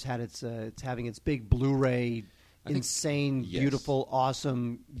just had it's having its big Blu-ray, insane, beautiful,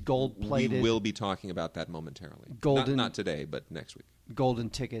 awesome, gold-plated. We will be talking about that momentarily. Not today, but next week. Golden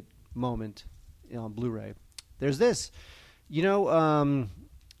ticket moment on Blu-ray. There's this.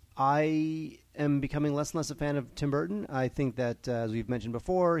 I am becoming less and less a fan of Tim Burton. I think that, as we've mentioned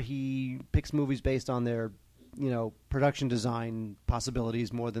before, he picks movies based on their, production design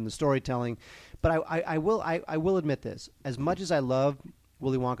possibilities more than the storytelling. But I will admit this: as much as I love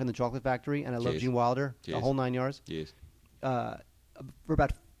Willy Wonka and the Chocolate Factory, and I love Gene Wilder, the whole 9 yards. Yes. For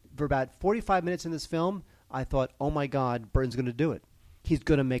about 45 minutes in this film, I thought, "Oh my God, Burton's going to do it. He's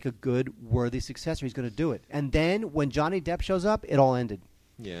going to make a good, worthy successor. He's going to do it." And then when Johnny Depp shows up, it all ended.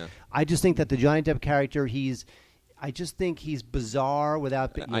 Yeah. I just think that the Johnny Depp character, I just think he's bizarre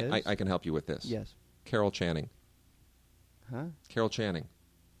without... I can help you with this. Yes. Carol Channing. Huh? Carol Channing.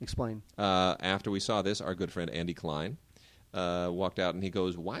 Explain. After we saw this, our good friend Andy Klein walked out and he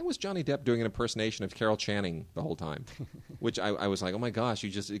goes, "Why was Johnny Depp doing an impersonation of Carol Channing the whole time?" Which I was like, oh my gosh,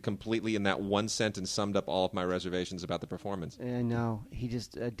 you just completely in that one sentence summed up all of my reservations about the performance. No,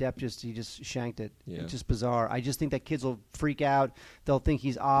 Depp just shanked it. Yeah. It's just bizarre. I just think that kids will freak out. They'll think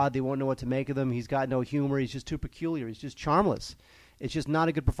he's odd. They won't know what to make of him. He's got no humor. He's just too peculiar. He's just charmless. It's just not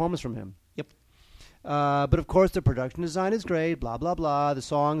a good performance from him. Yep. But of course, the production design is great. Blah blah blah. The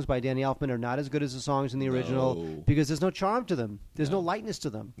songs by Danny Elfman are not as good as the songs in the original because there's no charm to them. There's no lightness to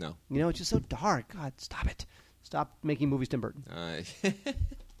them. No. It's just so dark. God, stop it. Stop making movies, Tim Burton.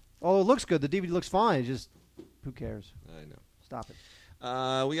 Although it looks good, the DVD looks fine. It's just who cares? I know. Stop it.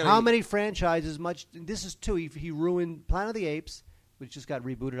 How many franchises? This is 2. He ruined Planet of the Apes, which just got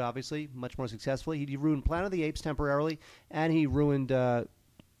rebooted, obviously, much more successfully. He ruined Planet of the Apes temporarily, and he ruined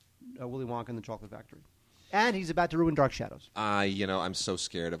Willy Wonka and the Chocolate Factory. And he's about to ruin Dark Shadows. I'm so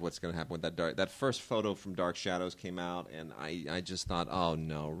scared of what's going to happen with that first photo from Dark Shadows came out, and I just thought, oh,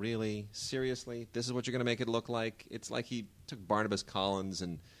 no, really? Seriously? This is what you're going to make it look like? It's like he took Barnabas Collins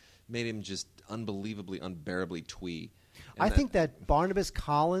and made him just unbelievably, unbearably twee. I think that Barnabas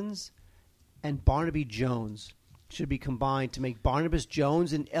Collins and Barnaby Jones should be combined to make Barnabas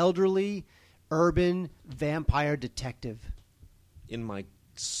Jones an elderly, urban vampire detective. In my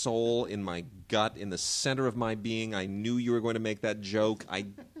soul, in my gut, in the center of my being, I knew you were going to make that joke. I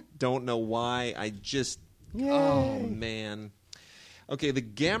don't know why. Yay. Oh, man. Okay, the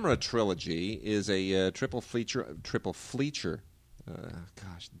Gamera trilogy is a triple feature.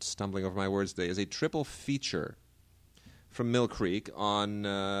 Stumbling over my words today. Is a triple feature from Mill Creek on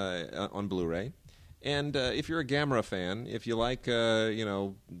Blu-ray. And if you're a Gamera fan, if you like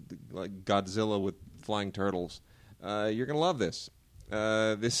like Godzilla with flying turtles, you're going to love this.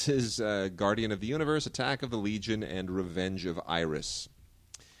 This is Guardian of the Universe, Attack of the Legion, and Revenge of Iris.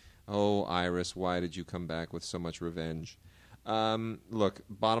 Oh, Iris, why did you come back with so much revenge? Look,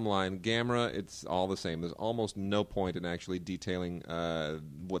 bottom line, Gamera, it's all the same. There's almost no point in actually detailing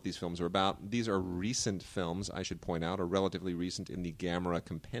what these films are about. These are recent films, I should point out, are relatively recent in the Gamera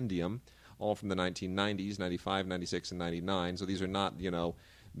compendium, all from the 1990s, 95, 96, and 99. So these are not,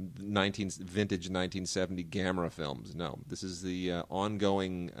 vintage 1970 Gamera films. No, this is the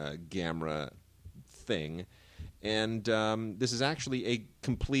ongoing Gamera thing. And this is actually a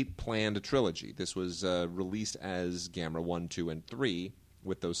complete planned trilogy. This was released as Gamera 1, 2, and 3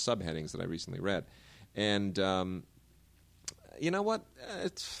 with those subheadings that I recently read. And you know what?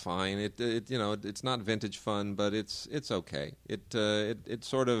 It's fine. It's not vintage fun, but it's okay. It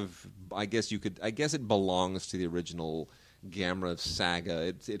sort of, I guess it belongs to the original Gamera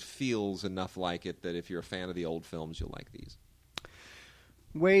saga. It feels enough like it that if you're a fan of the old films, you'll like these.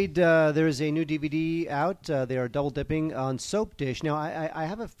 Wade, there is a new DVD out. They are double dipping on Soap Dish. Now, I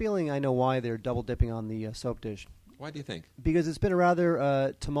have a feeling I know why they're double dipping on the Soap Dish. Why do you think? Because it's been a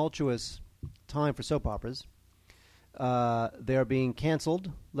rather tumultuous time for soap operas. They are being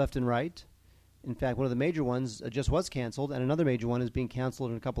canceled left and right. In fact, one of the major ones just was canceled, and another major one is being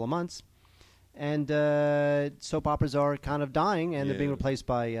canceled in a couple of months. And soap operas are kind of dying, and they're being replaced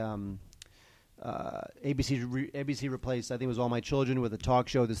by ABC replaced, I think it was All My Children, with a talk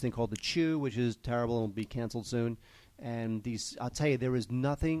show, this thing called The Chew, which is terrible and will be canceled soon. And I'll tell you, there is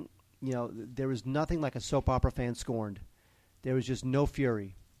nothing like a soap opera fan scorned. There is just no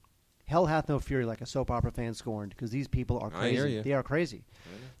fury. Hell hath no fury like a soap opera fan scorned, because these people are crazy. I hear you. They are crazy.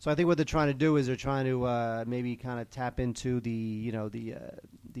 So I think what they're trying to do is they're trying to maybe kind of tap into the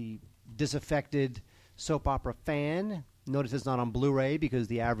disaffected soap opera fan. Notice it's not on Blu-ray because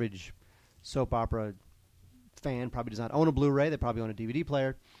the average soap opera fan probably does not own a Blu-ray. They probably own a DVD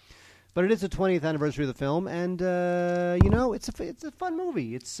player. But it is the 20th anniversary of the film, and it's a fun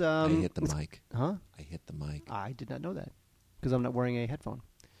movie. I hit the mic. Huh? I hit the mic. I did not know that because I'm not wearing a headphone.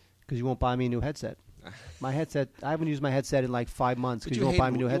 Because you won't buy me a new headset. My headset, I haven't used my headset in like 5 months because you won't buy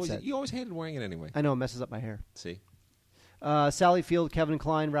me a new headset. You always hated wearing it anyway. I know, it messes up my hair. See? Sally Field, Kevin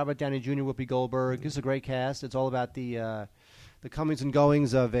Kline, Robert Downey Jr., Whoopi Goldberg. This is a great cast. It's all about the comings and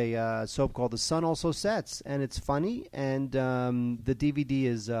goings of a soap called The Sun Also Sets. And it's funny, and the DVD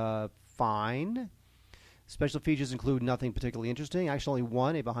is fine. Special features include nothing particularly interesting. Actually, only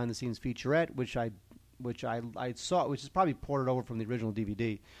one, a behind-the-scenes featurette, which I saw, which is probably ported over from the original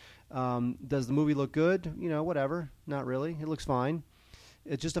DVD. Does the movie look good? Whatever. Not really. It looks fine.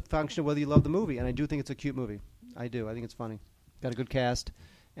 It's just a function of whether you love the movie, and I do think it's a cute movie. I do. I think it's funny. Got a good cast,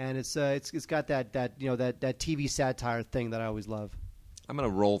 and it's got that TV satire thing that I always love. I'm going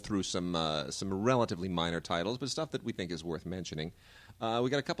to roll through some relatively minor titles, but stuff that we think is worth mentioning. We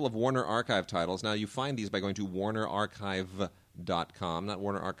got a couple of Warner Archive titles. Now, you find these by going to WarnerArchive.com, not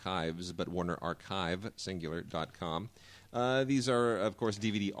Warner Archives, but WarnerArchive, singular.com. These are, of course,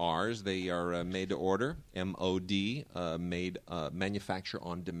 DVD-Rs. They are made to order, MOD, manufacture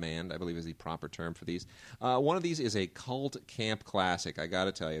on demand, I believe is the proper term for these. One of these is a cult camp classic. I got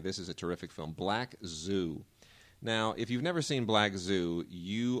to tell you, this is a terrific film, Black Zoo. Now, if you've never seen Black Zoo,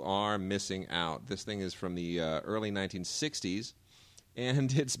 you are missing out. This thing is from the early 1960s,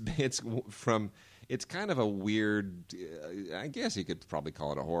 and it's kind of a weird, I guess you could probably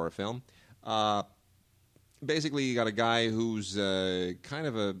call it a horror film. Basically, you got a guy who's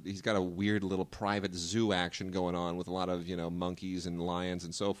he's got a weird little private zoo action going on with a lot of, monkeys and lions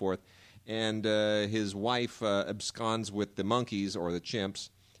and so forth. And his wife absconds with the monkeys or the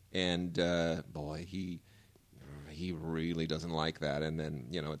chimps, and boy, he really doesn't like that. And then,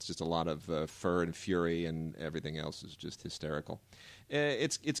 it's just a lot of fur and fury, and everything else is just hysterical.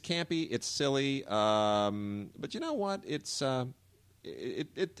 It's campy, it's silly, but you know what? It's fine.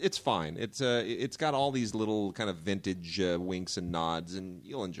 It's got all these little kind of vintage winks and nods, and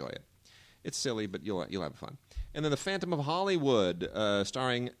you'll enjoy it. It's silly, but you'll have fun. And then The Phantom of Hollywood,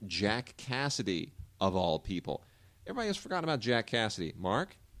 starring Jack Cassidy, of all people. Everybody has forgotten about Jack Cassidy.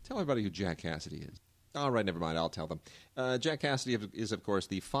 Mark, tell everybody who Jack Cassidy is. All right, never mind. I'll tell them. Jack Cassidy is, of course,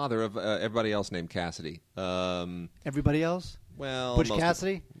 the father of everybody else named Cassidy. Everybody else? Well, Butch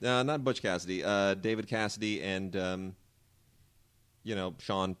Cassidy? Not Butch Cassidy. David Cassidy and,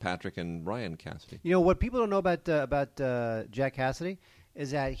 Sean, Patrick, and Ryan Cassidy. What people don't know about Jack Cassidy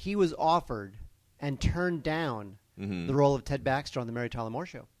is that he was offered and turned down the role of Ted Baxter on the Mary Tyler Moore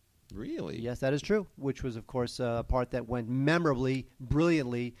Show. Really? Yes, that is true, which was, of course, a part that went memorably,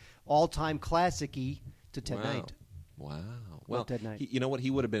 brilliantly, all-time classic-y to Ted Knight. Wow. Well, Ted Knight. You know what? He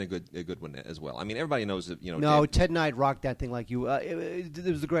would have been a good one as well. I mean, everybody knows that. No, Ted Knight rocked that thing like you. It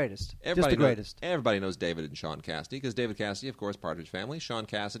was the greatest. Just the greatest. Everybody knows David and Sean Cassidy because David Cassidy, of course, Partridge Family. Sean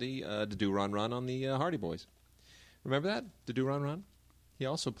Cassidy, the Do Run Run on the Hardy Boys. Remember that? The Do Run Run? He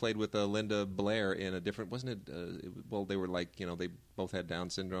also played with Linda Blair in a different, wasn't it? Well, they were like, they both had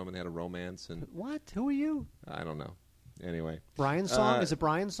Down syndrome and they had a romance. And what? Who are you? I don't know. Anyway. Brian's song? Is it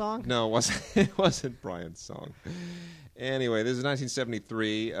Brian's song? No, it wasn't. It wasn't Brian's song. Anyway, this is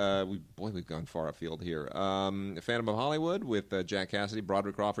 1973. We've gone far afield here. Phantom of Hollywood with Jack Cassidy,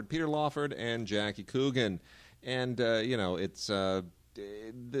 Broderick Crawford, Peter Lawford, and Jackie Coogan. And, it's the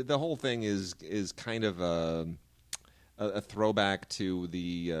whole thing is kind of a throwback to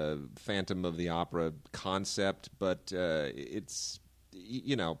the Phantom of the Opera concept, but it's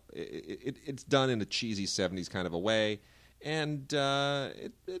it's done in a cheesy 70s kind of a way, and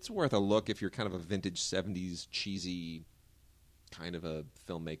it's worth a look if you're kind of a vintage 70s cheesy kind of a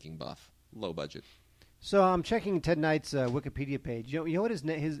filmmaking buff, low budget. So I'm checking Ted Knight's Wikipedia page. You know what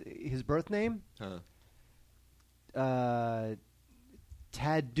his birth name?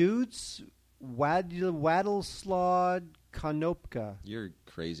 Tadeusz Waddleslaw Konopka. You're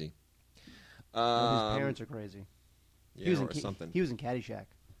crazy. His parents are crazy. Yeah, something. He was in Caddyshack.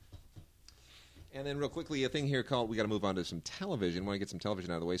 And then real quickly, a thing here called, we got to move on to some television. Want to get some television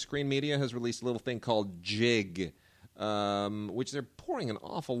out of the way. Screen Media has released a little thing called Jig, which they're pouring an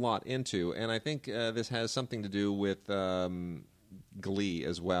awful lot into. And I think this has something to do with Glee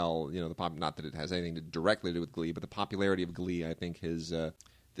as well. Not that it has anything to directly do with Glee, but the popularity of Glee, I think, has...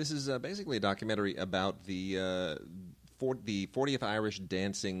 this is basically a documentary about the 40th Irish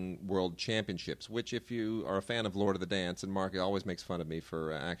Dancing World Championships, which, if you are a fan of Lord of the Dance, and Mark always makes fun of me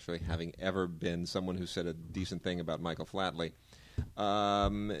for actually having ever been someone who said a decent thing about Michael Flatley,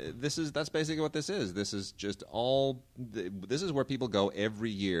 that's basically what this is. This is just this is where people go every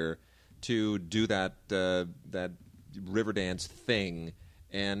year to do that river dance thing.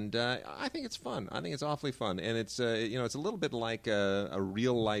 And I think it's fun. I think it's awfully fun, and it's it's a little bit like a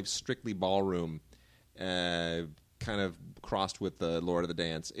real life Strictly Ballroom, kind of crossed with the Lord of the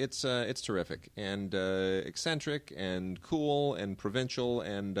Dance. It's terrific and eccentric and cool and provincial,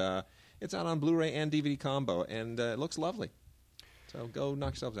 and it's out on Blu-ray and DVD combo, and it looks lovely. So go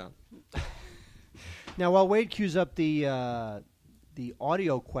knock yourselves out. Now, while Wade queues up the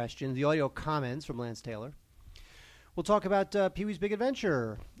audio questions, the audio comments from Lance Taylor, we'll talk about Pee-wee's Big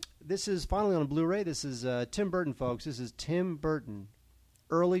Adventure. This is finally on Blu-ray. This is Tim Burton, folks. This is Tim Burton.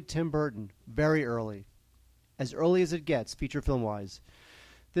 Early Tim Burton. Very early. As early as it gets, feature film-wise.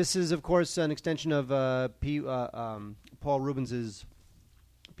 This is, of course, an extension of Paul Rubens'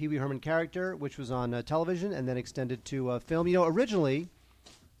 Pee Wee Herman character, which was on television and then extended to film. Originally,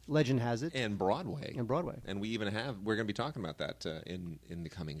 legend has it. And Broadway. And we're going to be talking about that in the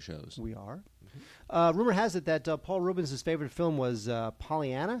coming shows. We are. Mm-hmm. Rumor has it that Paul Rubens' favorite film was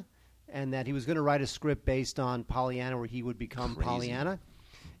Pollyanna, and that he was going to write a script based on Pollyanna where he would become Pollyanna.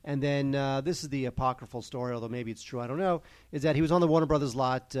 And then this is the apocryphal story, although maybe it's true, I don't know, is that he was on the Warner Brothers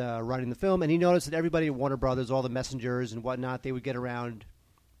lot writing the film, and he noticed that everybody at Warner Brothers, all the messengers and whatnot, they would get around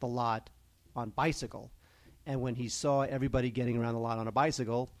the lot on bicycle. And when he saw everybody getting around the lot on a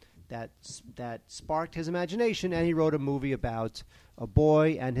bicycle, that sparked his imagination, and he wrote a movie about a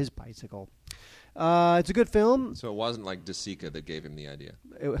boy and his bicycle. It's a good film. So it wasn't like DeSica that gave him the idea?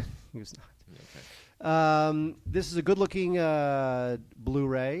 He was not. Okay. This is a good-looking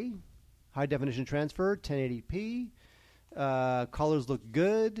Blu-ray, high-definition transfer, 1080p. Colors look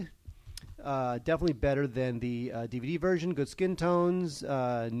good. Definitely better than the DVD version. Good skin tones.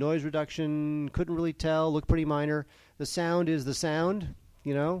 Noise reduction, couldn't really tell. Looked pretty minor. The sound is the sound.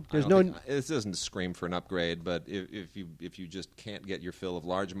 You know, this doesn't scream for an upgrade, but if you just can't get your fill of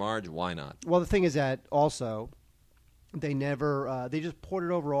large Marge, why not? Well, the thing is that also they never they just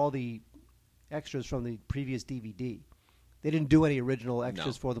ported over all the extras from the previous DVD. They didn't do any original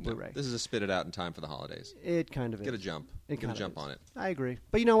extras for the Blu-ray. This is a spit it out in time for the holidays. It kind of is. Get a jump. Get a jump on it. I agree.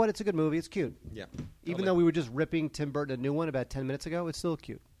 But you know what? It's a good movie. It's cute. Yeah. Even though we were just ripping Tim Burton a new one about 10 minutes ago, it's still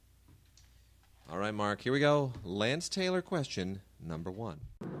cute. All right, Mark, here we go. Lance Taylor question number 1.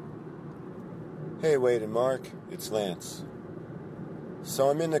 Hey, Wade and Mark, it's Lance. So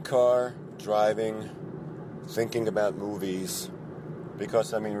I'm in the car, driving, thinking about movies,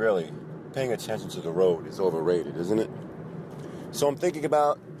 because, I mean, really, paying attention to the road is overrated, isn't it? So I'm thinking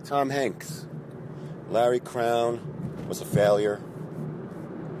about Tom Hanks. Larry Crown was a failure.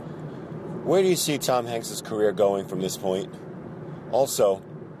 Where do you see Tom Hanks' career going from this point? Also,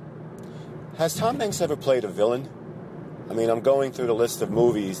 has Tom Hanks ever played a villain? I mean, I'm going through the list of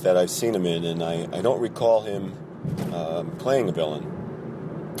movies that I've seen him in, and I don't recall him playing a villain.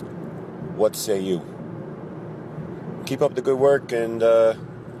 What say you? Keep up the good work, and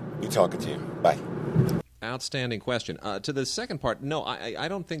be talking to you. Bye. Outstanding question. To the second part, no, I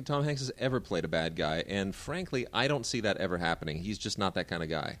don't think Tom Hanks has ever played a bad guy, and frankly, I don't see that ever happening. He's just not that kind of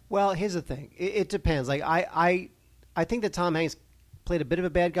guy. Well, here's the thing. It depends. Like I think that Tom Hanks played a bit of a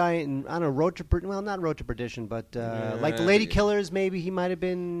bad guy in, I don't know, not Road to Perdition, but like the Lady Killers, maybe he might have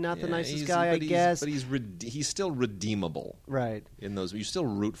been not the nicest guy, I guess. But he's still redeemable. Right. In those, you still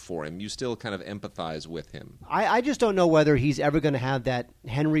root for him. You still kind of empathize with him. I just don't know whether he's ever going to have that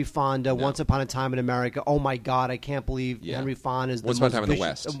Henry Fonda, Once Upon a Time in America. Oh, my God, I can't believe Henry Fonda is the most Once Upon a Time in the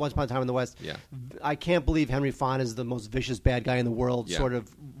vicious, West. Once Upon a Time in the West. Yeah. I can't believe Henry Fonda is the most vicious bad guy in the world, sort of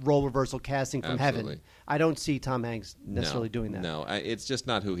role reversal casting from heaven. I don't see Tom Hanks necessarily doing that. No, it's just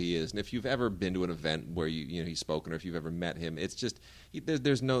not who he is. And if you've ever been to an event where he's spoken, or if you've ever met him, it's just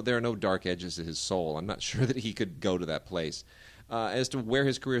there are no dark edges to his soul. I'm not sure that he could go to that place. As to where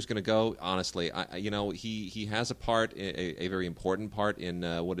his career is going to go, honestly, he has a part, a very important part in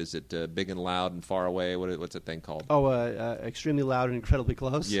what is it, Big and Loud and Far Away? What's that thing called? Extremely Loud and Incredibly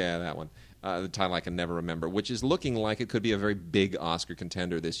Close. Yeah, that one. The title I can never remember, which is looking like it could be a very big Oscar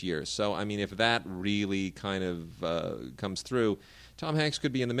contender this year. So, I mean, if that really kind of comes through, Tom Hanks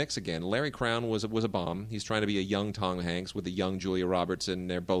could be in the mix again. Larry Crown was a bomb. He's trying to be a young Tom Hanks with a young Julia Roberts, and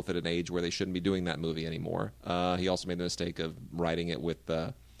they're both at an age where they shouldn't be doing that movie anymore. He also made the mistake of writing it with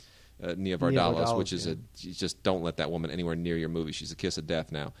Nia Vardalos, which is you just don't let that woman anywhere near your movie. She's a kiss of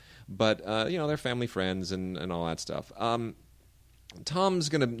death now. But, they're family friends and all that stuff. Tom's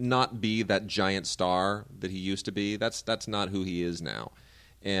going to not be that giant star that he used to be. That's not who he is now.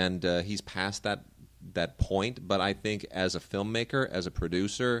 And he's past that point, but I think as a filmmaker, as a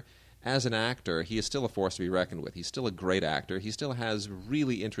producer, as an actor, he is still a force to be reckoned with. He's still a great actor. He still has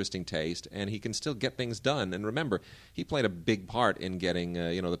really interesting taste, and he can still get things done. And remember, he played a big part in getting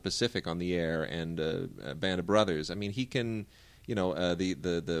the Pacific on the air and Band of Brothers. I mean, he can...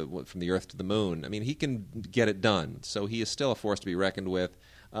 the From the Earth to the Moon. I mean, he can get it done. So he is still a force to be reckoned with.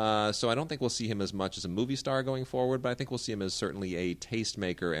 So I don't think we'll see him as much as a movie star going forward, but I think we'll see him as certainly a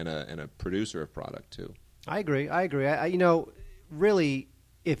tastemaker and a producer of product too. I agree. Really,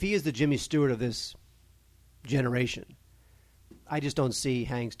 if he is the Jimmy Stewart of this generation, I just don't see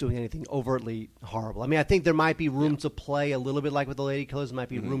Hanks doing anything overtly horrible. I mean, I think there might be room to play a little bit like with the Lady Killers. There might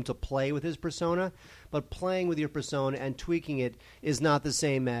be room to play with his persona, but playing with your persona and tweaking it is not the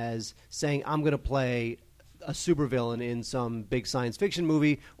same as saying, I'm going to play a supervillain in some big science fiction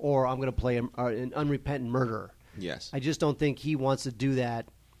movie, or I'm going to play an unrepentant murderer. Yes. I just don't think he wants to do that.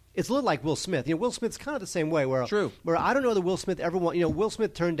 It's a little like Will Smith. Will Smith's kind of the same way. Where I don't know that Will Smith ever Will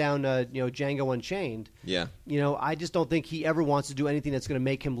Smith turned down Django Unchained. Yeah. I just don't think he ever wants to do anything that's going to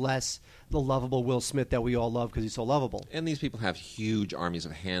make him less the lovable Will Smith that we all love because he's so lovable. And these people have huge armies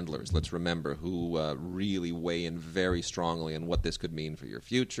of handlers, let's remember, who really weigh in very strongly on what this could mean for your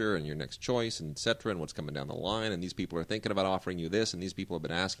future and your next choice, and et cetera, and what's coming down the line. And these people are thinking about offering you this, and these people have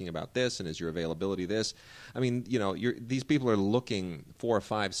been asking about this, and is your availability this? I mean, these people are looking 4 or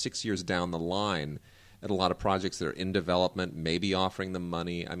 5, 6 years down the line at a lot of projects that are in development, maybe offering them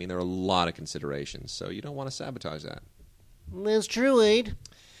money. I mean, there are a lot of considerations, so you don't want to sabotage that. That's true, Wade.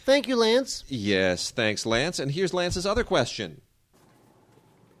 Thank you, Lance. Yes, thanks, Lance. And here's Lance's other question.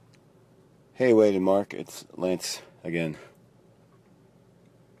 Hey, Wade and Mark, it's Lance again.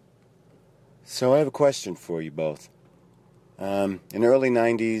 So I have a question for you both. In the early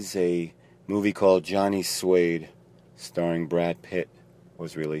 90s, a movie called Johnny Suede, starring Brad Pitt,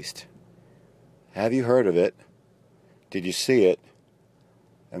 was released. Have you heard of it? Did you see it?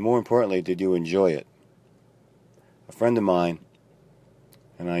 And more importantly, did you enjoy it? A friend of mine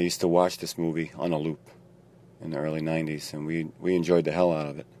and I used to watch this movie on a loop in the early 90s, and we enjoyed the hell out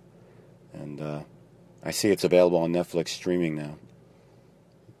of it. And I see it's available on Netflix streaming now.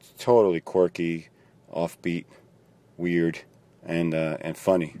 It's totally quirky, offbeat, weird, and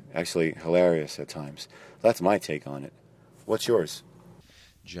funny. Actually hilarious at times. That's my take on it. What's yours?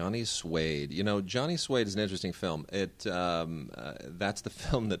 Johnny Suede. You know, Johnny Suede is an interesting film. That's the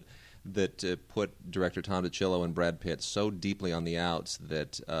film that put director Tom DiCillo and Brad Pitt so deeply on the outs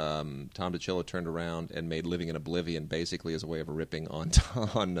that Tom DiCillo turned around and made Living in Oblivion basically as a way of ripping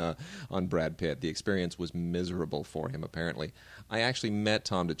on Brad Pitt. The experience was miserable for him, apparently. I actually met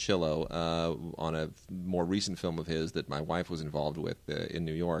Tom DiCillo on a more recent film of his that my wife was involved with in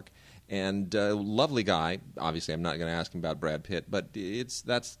New York. And lovely guy. Obviously, I'm not going to ask him about Brad Pitt, but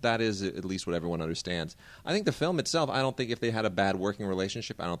that is at least what everyone understands. I think the film itself, I don't think if they had a bad working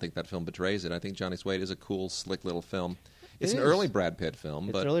relationship, I don't think that film betrays it. I think Johnny Suede is a cool, slick little film. It's an early Brad Pitt film.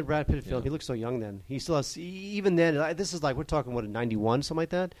 It's an early Brad Pitt film. He looks so young then. He still has, even then, this is like, we're talking, what, 91, something like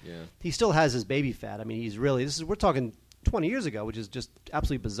that? Yeah. He still has his baby fat. I mean, we're talking 20 years ago, which is just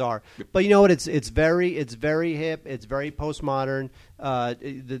absolutely bizarre. But you know what? It's very hip. It's very postmodern.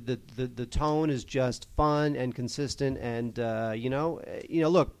 The tone is just fun and consistent. And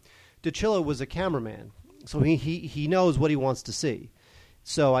look, DiCillo was a cameraman, so he knows what he wants to see.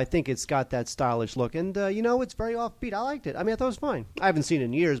 So I think it's got that stylish look, and it's very offbeat. I liked it. I mean, I thought it was fine. I haven't seen it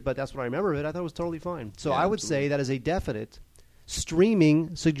in years, but that's what I remember of it. I thought it was totally fine. So I would say that is a definite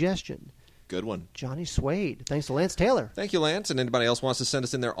streaming suggestion. Good one. Johnny Suede. Thanks to Lance Taylor. Thank you, Lance. And anybody else wants to send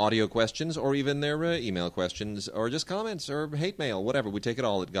us in their audio questions or even their email questions or just comments or hate mail, whatever. We take it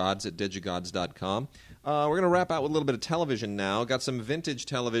all at gods@digigods.com. We're going to wrap out with a little bit of television now. Got some vintage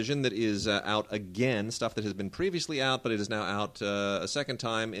television that is out again, stuff that has been previously out, but it is now out a second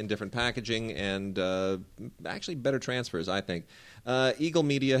time in different packaging and actually better transfers, I think. Eagle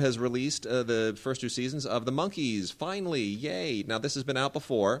Media has released the first 2 seasons of The Monkees. Finally, yay. Now, this has been out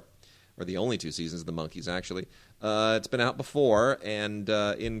before. Or the only 2 seasons of The Monkees, actually. It's been out before, and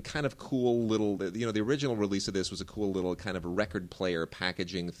in kind of cool little... the original release of this was a cool little kind of record player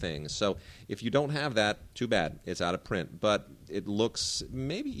packaging thing. So if you don't have that, too bad. It's out of print. But it looks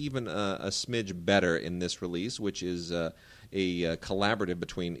maybe even a smidge better in this release, which is a collaborative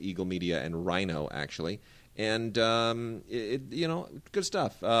between Eagle Media and Rhino, actually. And, good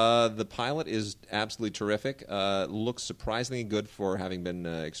stuff. The pilot is absolutely terrific. Looks surprisingly good for having been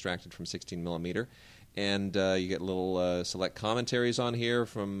extracted from 16 millimeter. And you get little select commentaries on here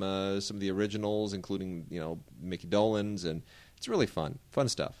from some of the originals, including, Mickey Dolenz. And it's really fun. Fun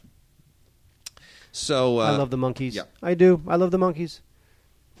stuff. So I love the Monkees. Yeah. I do. I love the Monkees.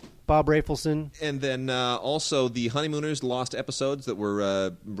 Bob Rafelson. And then also the Honeymooners lost episodes that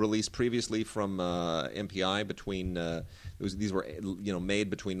were released previously from MPI between these were made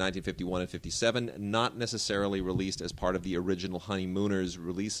between 1951 and 57, not necessarily released as part of the original Honeymooners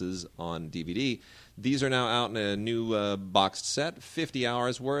releases on DVD. These are now out in a new boxed set, 50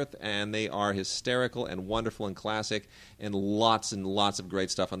 hours worth, and they are hysterical and wonderful and classic, and lots of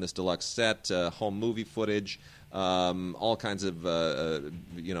great stuff on this deluxe set, home movie footage, all kinds of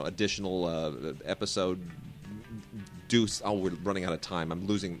additional episode. We're running out of time. I'm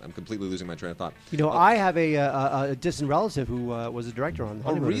completely losing my train of thought. I have a distant relative who was a director on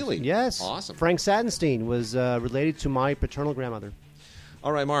Honeymooners. Oh, really? Yes. Awesome. Frank Satinstein was related to my paternal grandmother.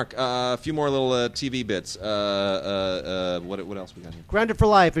 All right, Mark. A few more little TV bits. What else we got here? Grounded for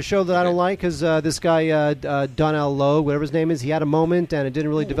Life, a show that I don't like because this guy Donnell Logue, whatever his name is, he had a moment and it didn't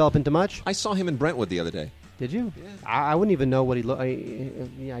really develop into much. I saw him in Brentwood the other day. Did you? Yeah. I wouldn't even know what he looked.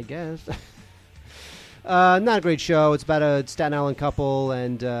 I guess. Not a great show. It's about a Staten Island couple,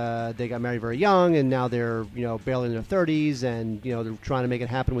 and they got married very young, and now they're barely in their 30s, and they're trying to make it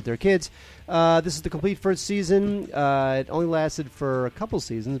happen with their kids. This is the complete first season. It only lasted for a couple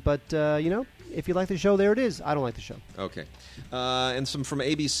seasons, but if you like the show, there it is. I don't like the show. Okay. And some from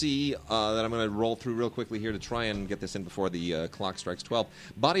ABC that I'm going to roll through real quickly here to try and get this in before the clock strikes 12.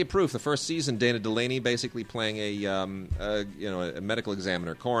 Body of Proof, the first season, Dana Delaney basically playing a medical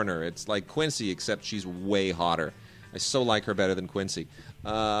examiner, coroner. It's like Quincy, except she's way hotter. I so like her better than Quincy.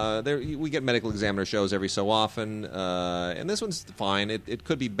 We get medical examiner shows every so often, and this one's fine. It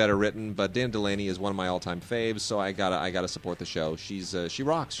could be better written, but Dana Delaney is one of my all-time faves, so I gotta support the show. She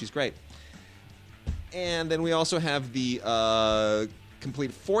rocks. She's great. And then we also have the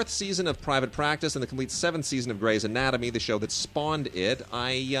complete 4th season of Private Practice and the complete 7th season of Grey's Anatomy, the show that spawned it.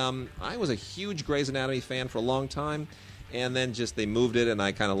 I was a huge Grey's Anatomy fan for a long time, and then just they moved it, and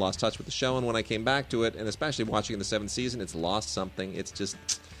I kind of lost touch with the show. And when I came back to it, and especially watching the 7th season, it's lost something. It's just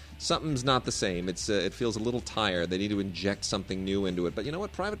something's not the same. It feels a little tired. They need to inject something new into it. But you know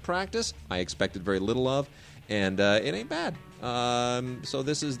what? Private Practice, I expected very little of, and it ain't bad. So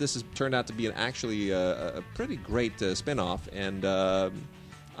this has turned out to be actually a pretty great spin-off, and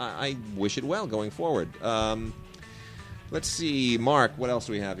I wish it well going forward. Let's see, Mark. What else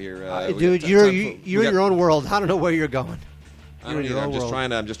do we have here? Dude, you're in your own world. I don't know where you're going. I don't either. I'm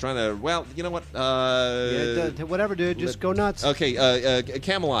just trying to. Well, you know what? Whatever, dude. Just go nuts. Okay.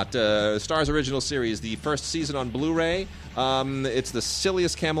 Camelot, Starz original series, the first season on Blu-ray. It's the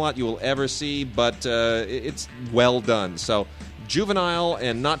silliest Camelot you will ever see, but it's well done. So, juvenile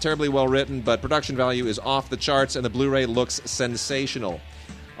and not terribly well written, but production value is off the charts, and the Blu-ray looks sensational.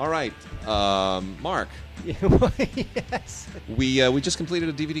 All right, Mark. Yes. We just completed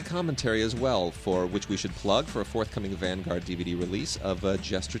a DVD commentary as well, for which we should plug for a forthcoming Vanguard DVD release of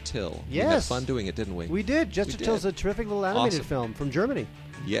Jester Till. Yes. We had fun doing it, didn't we? We did. Jester Till's a terrific little animated film from Germany.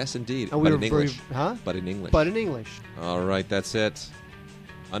 Yes, indeed. And but in English. Huh? But in English. But in English. All right, that's it.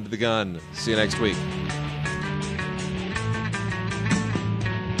 Under the gun. See you next week.